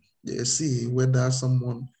to see whether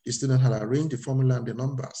the student had arranged the formula and the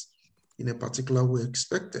numbers in a particular way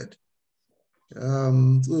expected.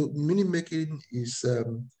 So meaning making is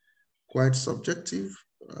quite subjective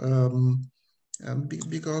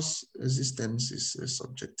because existence is a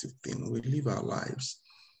subjective thing. We live our lives.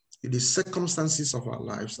 The circumstances of our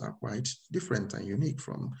lives are quite different and unique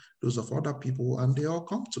from those of other people, and they all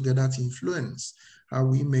come together to influence how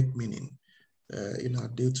we make meaning in our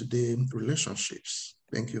day-to-day relationships.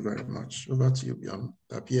 Thank you very much. Over to you, Bjorn.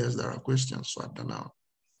 It appears there are questions, so I don't know.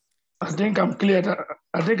 I think I'm clear.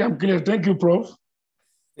 Thank you, Prof.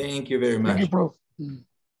 Thank you very much. Thank you, Prof.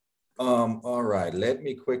 All right, let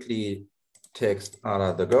me quickly text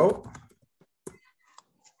Ara the go.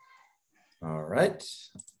 All right,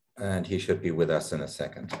 and he should be with us in a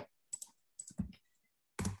second.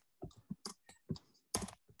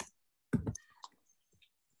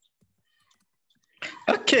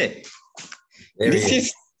 Okay,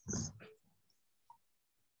 this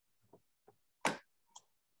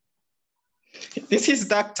is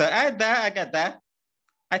Dr. Ada Agada.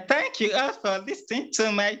 I thank you all for listening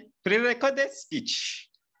to my pre-recorded speech.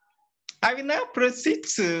 I will now proceed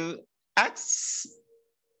to ask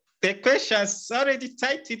the questions already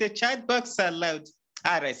typed in the chat box aloud.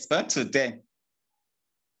 I respond to them.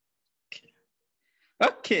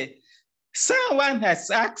 Okay, someone has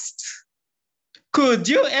asked, could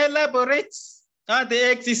you elaborate on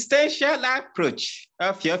the existential approach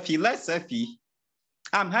of your philosophy?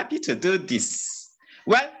 I'm happy to do this.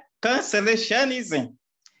 Well, consolationism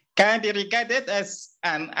can be regarded as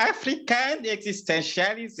an African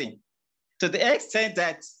existentialism to the extent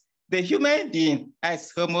that the human being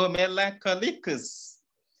as Homo melancholicus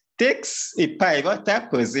takes a pivotal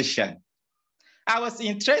position. I was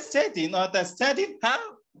interested in understanding how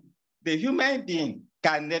the human being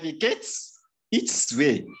can navigate its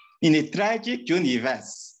way in a tragic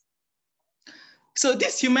universe. So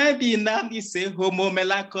this human being now is a Homo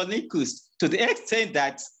melancholicus to the extent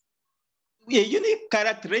that a unique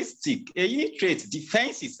characteristic, a unique trait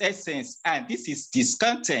defines its essence, and this is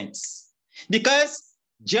discontent. Because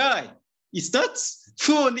joy is not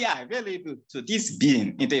fully available to this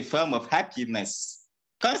being in the form of happiness,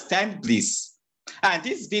 constant bliss. And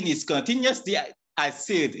this being is continuously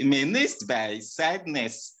assailed, menaced by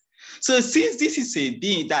sadness. So since this is a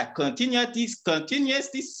being that continuously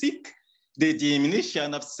seeks the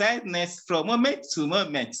diminution of sadness from moment to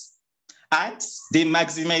moment, and the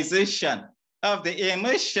maximization of the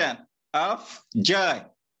emotion of joy,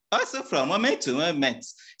 also from moment to moment,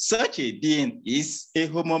 such a being is a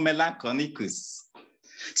Homo melancholicus.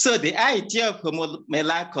 So the idea of Homo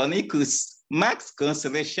melancholicus marks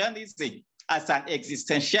consolationism as an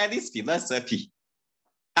existentialist philosophy.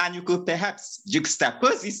 And you could perhaps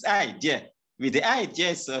juxtapose this idea with the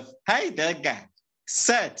ideas of Heidegger,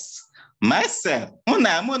 Sartre, Marcel,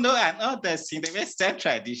 Unamuno, and others in the Western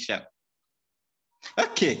tradition.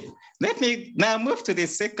 Okay, let me now move to the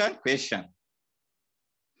second question.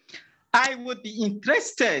 I would be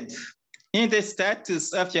interested in the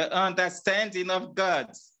status of your understanding of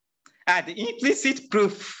God and the implicit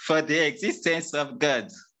proof for the existence of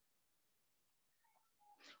God.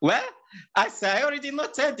 Well, as I already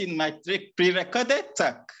noted in my pre-recorded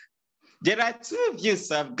talk, there are two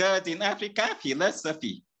views of God in African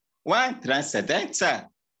philosophy. One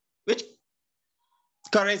transcendental, which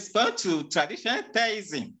corresponds to traditional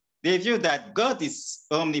theism. The view that God is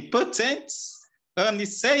omnipotent,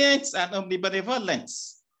 omniscient, and omnibenevolent.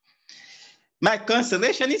 My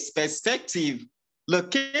consolationist perspective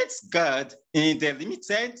locates God in the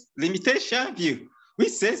limitation view,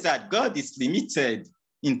 which says that God is limited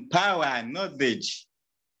in power and knowledge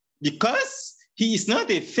because he is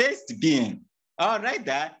not a first being, or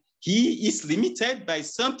rather, he is limited by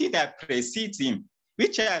something that precedes him,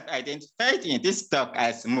 which I have identified in this talk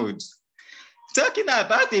as mood. Talking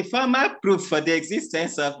about the formal proof for the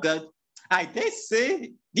existence of God, I dare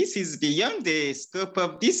say this is beyond the scope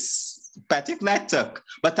of this particular talk,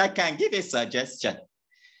 but I can give a suggestion.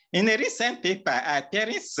 In a recent paper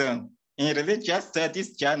appearing soon in Religious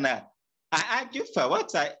Studies Journal, I argue for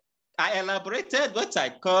what I elaborated what I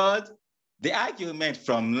called the argument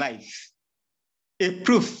from life, a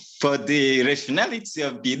proof for the rationality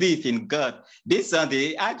of belief in God based on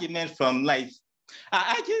the argument from life.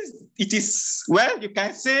 I argue it is, well, you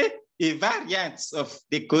can say, a variant of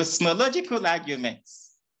the cosmological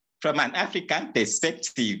arguments from an African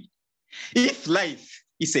perspective. If life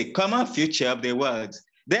is a common feature of the world,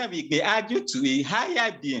 then we may argue to a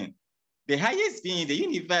higher being, the highest being in the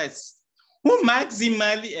universe, who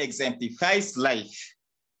maximally exemplifies life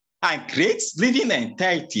and creates living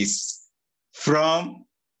entities from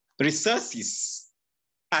resources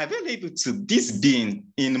available to this being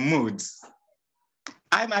in moods.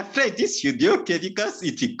 I'm afraid this should be okay because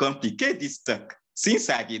it will complicate this talk, since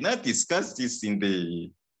I did not discuss this in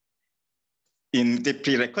the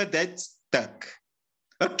pre-recorded talk.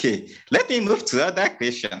 Okay, let me move to other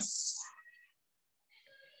questions.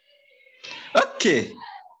 Okay,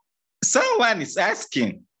 someone is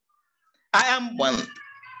asking, I am one.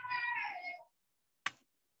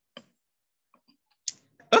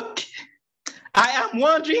 Okay, I am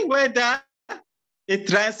wondering whether a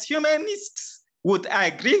transhumanist would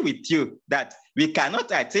agree with you that we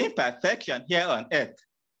cannot attain perfection here on earth.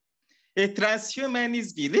 A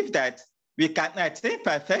transhumanist believes that we can attain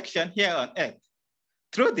perfection here on earth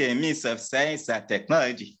through the means of science and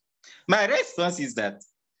technology. My response is that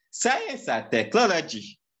science and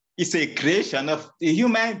technology is a creation of the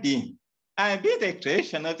human being, and being the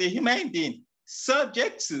creation of the human being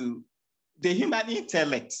subject to the human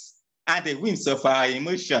intellect and the whims of our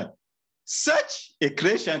emotion. Such a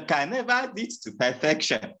creation can never lead to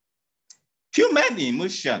perfection. Human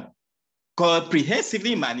emotion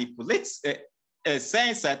comprehensively manipulates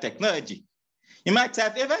science and technology. You might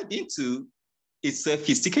have ever been to a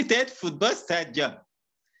sophisticated football stadium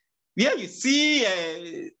where you see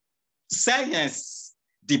science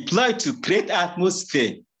deployed to create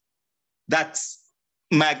atmosphere that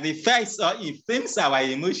magnifies or inflames our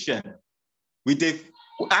emotion with the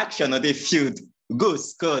action of the field,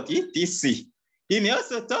 goals scored, etc. You may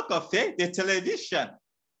also talk of the television,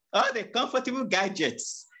 all the comfortable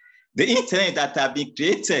gadgets, the internet that have been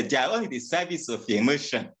created, they are only the service of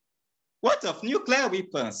emotion. What of nuclear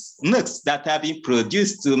weapons, nukes that have been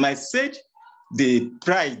produced to massage the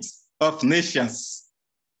pride of nations,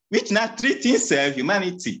 which now threatens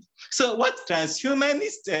humanity? So what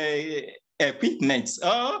transhumanist equipments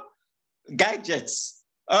or gadgets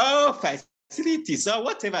or facilities or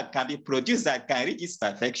whatever can be produced that can reach its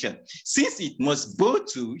perfection, since it must bow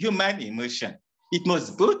to human emotion, it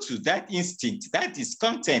must bow to that instinct, that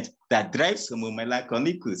discontent that drives Homo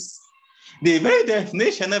melancholicus. The very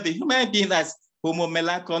definition of a human being as Homo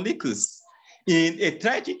melancholicus in a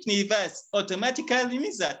tragic universe automatically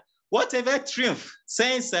means that whatever triumph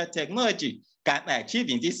science and technology can achieve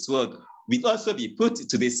in this world will also be put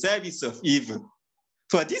to the service of evil.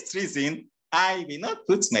 For this reason, I will not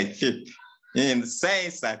put my faith in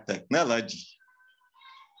science and technology.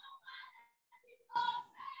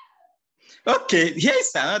 Okay,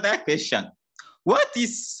 here's another question. What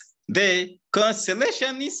is the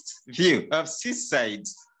consolationist view of suicide,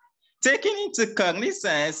 taking into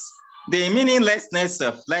cognizance the meaninglessness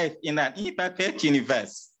of life in an imperfect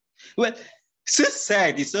universe? Well,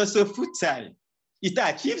 suicide is also futile. It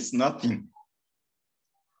achieves nothing.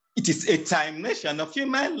 It is a termination of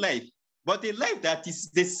human life, but a life that is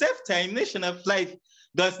the self-termination of life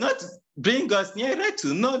does not bring us nearer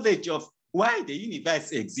to knowledge of why the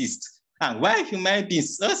universe exists and why human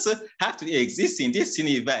beings also have to exist in this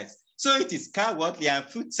universe. So it is cowardly and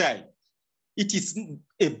futile. It is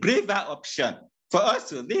a braver option for us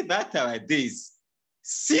to live out our days,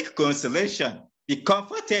 seek consolation, be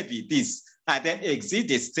comforted with this, and then exit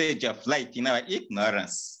the stage of life in our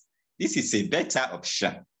ignorance. This is a better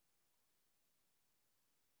option.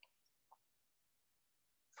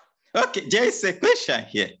 Okay, there is a question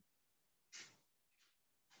here.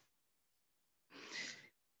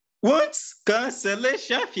 Won't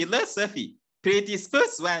consolation philosophy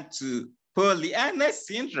predispose one to Pollyanna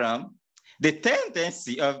syndrome, the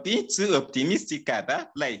tendency of being too optimistic about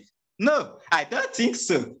life? No, I don't think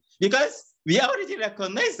so, because we already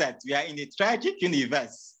recognize that we are in a tragic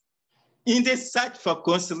universe. In the search for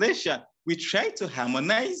consolation, we try to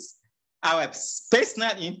harmonize our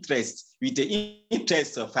personal interests with the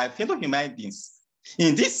interests of our fellow human beings.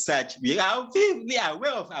 In this search, we are vividly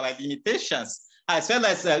aware of our limitations, as well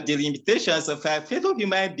as the limitations of our fellow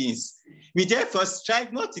human beings. We therefore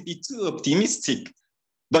strive not to be too optimistic,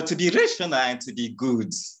 but to be rational and to be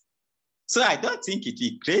good. So I don't think it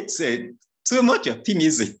will create too much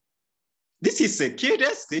optimism. This is a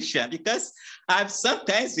curious question because I've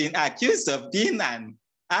sometimes been accused of being an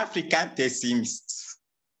African pessimist.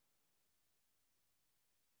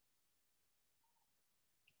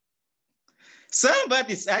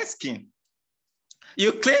 Somebody's asking,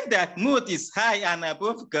 you claim that mood is high and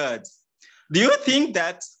above God. Do you think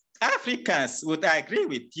that Africans would agree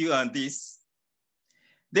with you on this?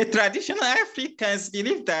 The traditional Africans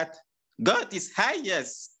believe that God is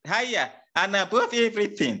higher and above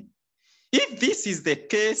everything. If this is the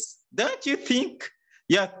case, don't you think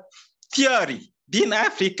your theory, being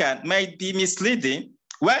African, might be misleading?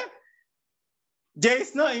 Well, there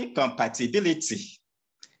is no incompatibility.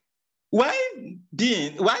 While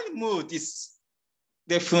mood is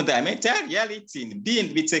the fundamental reality in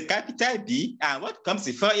being with a capital B and what comes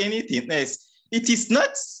before anything else, it is not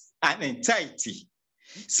an entity.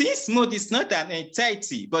 Since mood is not an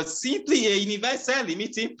entity, but simply a universal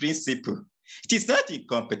limiting principle, it is not in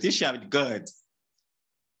competition with God.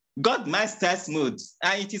 God masters mood,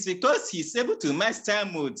 and it is because he is able to master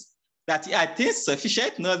mood that he attains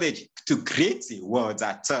sufficient knowledge to create a world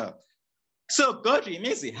at all. So God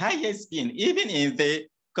remains the highest being, even in the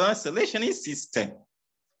consolationist system.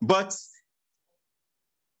 But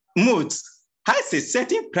mood has a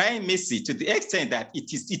certain primacy to the extent that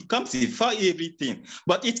it comes before everything,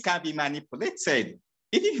 but it can be manipulated.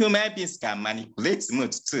 Even human beings can manipulate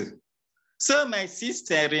mood too. So my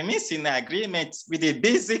sister remains in agreement with the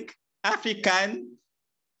basic African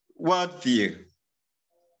worldview.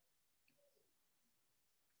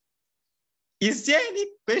 Is there any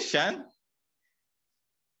question?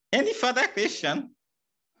 Any further question?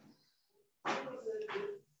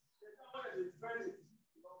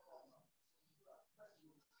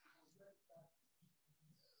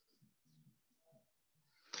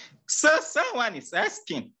 So someone is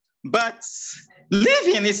asking, but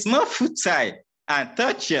living is more futile and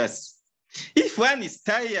tortuous. If one is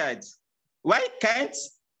tired, why can't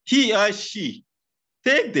he or she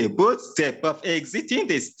take the bold step of exiting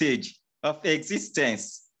the stage of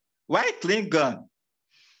existence? Why cling on?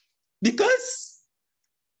 Because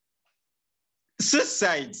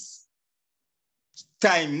suicide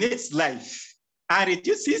terminates life and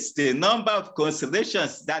reduces the number of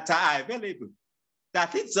consolations that are available.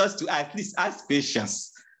 That leads us to at least ask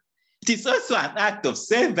questions. It is also an act of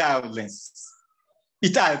self-violence.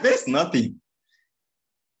 It avails nothing.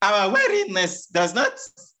 Our weariness does not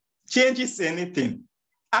change anything.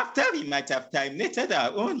 After we might have terminated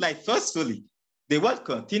our own life forcefully, the world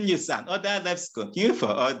continues and other lives continue for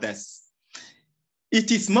others. It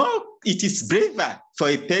is braver for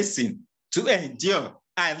a person to endure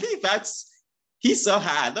and live out his or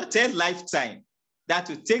her allotted lifetime that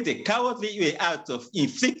to take the cowardly way out of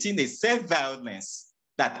inflicting a self-violence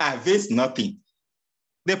that avails nothing.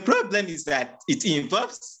 The problem is that it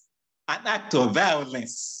involves an act of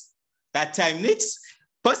violence that terminates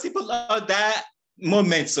possible other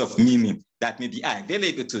moments of meaning that may be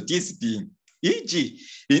available to this being, e.g.,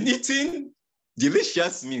 in eating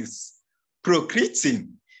delicious meals,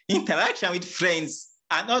 procreating, interaction with friends,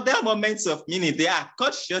 and other moments of meaning. They are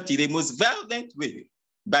cut short in the most violent way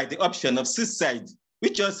by the option of suicide,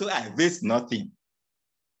 which also avails nothing.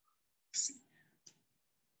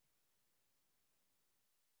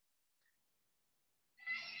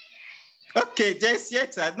 Okay, there's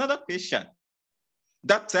yet another question.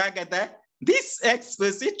 Dr. Agada, this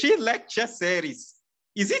expository lecture series,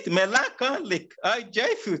 is it melancholic or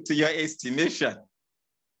joyful to your estimation?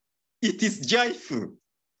 It is joyful.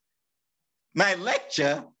 My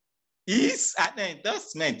lecture is an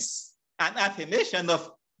endorsement, an affirmation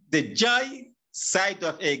of the joy side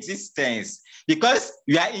of existence, because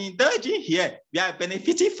we are indulging here, we are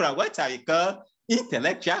benefiting from what I call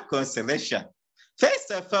intellectual consolation.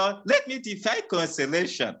 First of all, let me define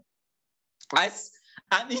consolation as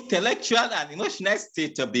an intellectual and emotional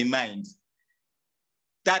state of the mind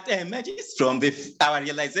that emerges from our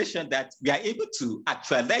realization that we are able to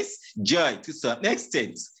actualize joy to some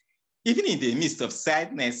extent, even in the midst of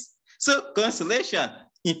sadness. So consolation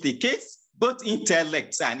implicates both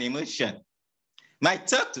intellect and emotion. My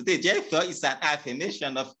talk today, therefore, is an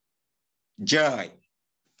affirmation of joy.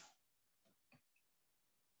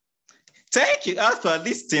 Thank you all for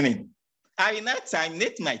listening. I will now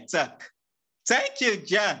terminate my talk. Thank you,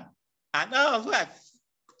 John, and all who have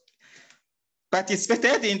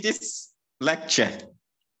participated in this lecture.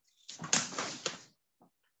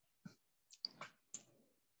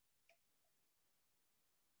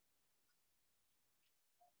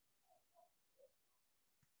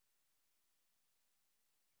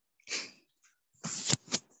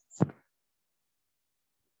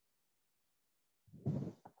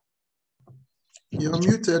 You're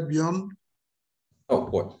muted, Bjorn. Oh,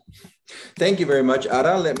 boy. Thank you very much,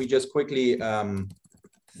 Ada. Let me just quickly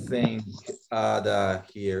thank Ada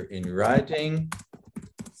here in writing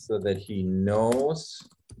so that he knows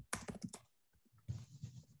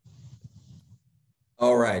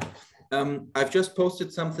All right. I've just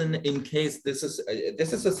posted something in case this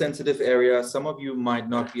is a sensitive area. Some of you might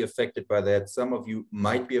not be affected by that. Some of you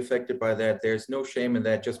might be affected by that. There's no shame in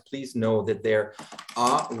that. Just please know that there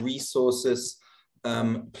are resources.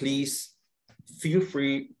 Please feel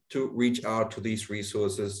free to reach out to these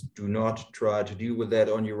resources. Do not try to deal with that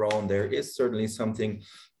on your own. There is certainly something,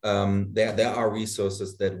 there are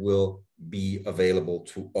resources that will be available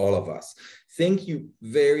to all of us. Thank you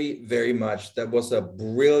very, very much. That was a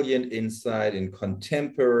brilliant insight in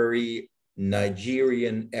contemporary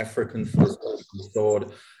Nigerian African philosophical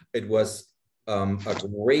thought. It was a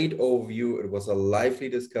great overview. It was a lively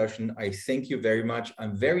discussion. I thank you very much.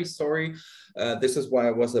 I'm very sorry. This is why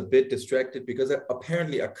I was a bit distracted, because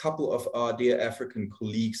apparently a couple of our dear African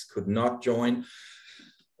colleagues could not join.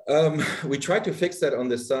 We tried to fix that on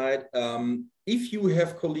the side. If you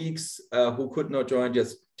have colleagues who could not join,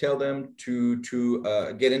 just tell them to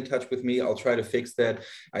get in touch with me. I'll try to fix that.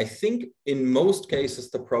 I think in most cases,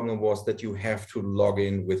 the problem was that you have to log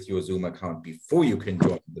in with your Zoom account before you can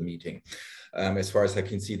join the meeting. As far as I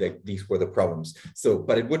can see, that these were the problems. So,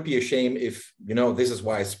 but it would be a shame if, you know, this is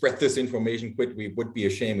why I spread this information quickly. It would be a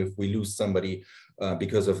shame if we lose somebody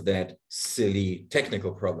because of that silly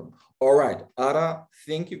technical problem. All right, Ada,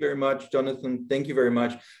 thank you very much. Jonathan, thank you very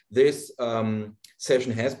much. This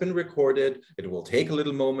session has been recorded. It will take a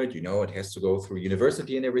little moment. You know, it has to go through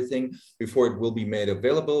university and everything before it will be made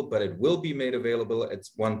available, but it will be made available at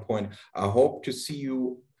one point. I hope to see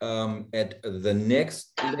you at the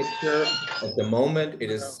next lecture. At the moment, it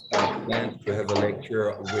is planned to have a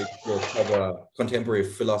lecture which will cover contemporary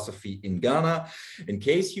philosophy in Ghana. In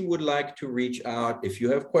case you would like to reach out, if you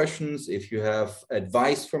have questions, if you have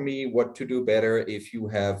advice for me, what to do better, if you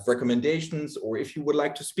have recommendations, or if you would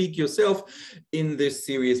like to speak yourself in this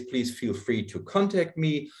series, please feel free to contact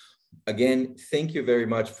me. Again, thank you very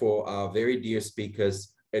much for our very dear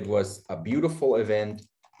speakers. It was a beautiful event.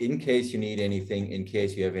 In case you need anything, in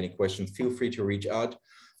case you have any questions, feel free to reach out.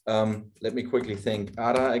 Let me quickly thank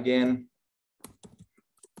Ada again.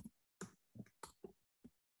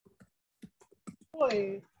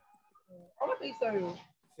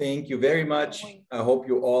 Thank you very much. I hope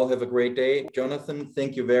you all have a great day. Jonathan,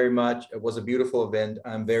 thank you very much. It was a beautiful event.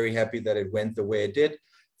 I'm very happy that it went the way it did.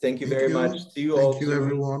 Thank you very much. See you all soon. Thank you,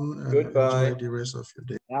 everyone. Goodbye. Enjoy the rest of your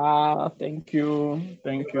day. Thank you.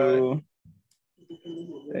 Thank you.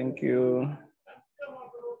 Thank you.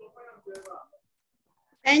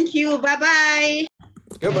 Thank you. Bye-bye.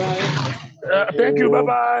 Goodbye. Thank you.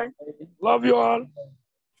 Bye-bye. Love you all.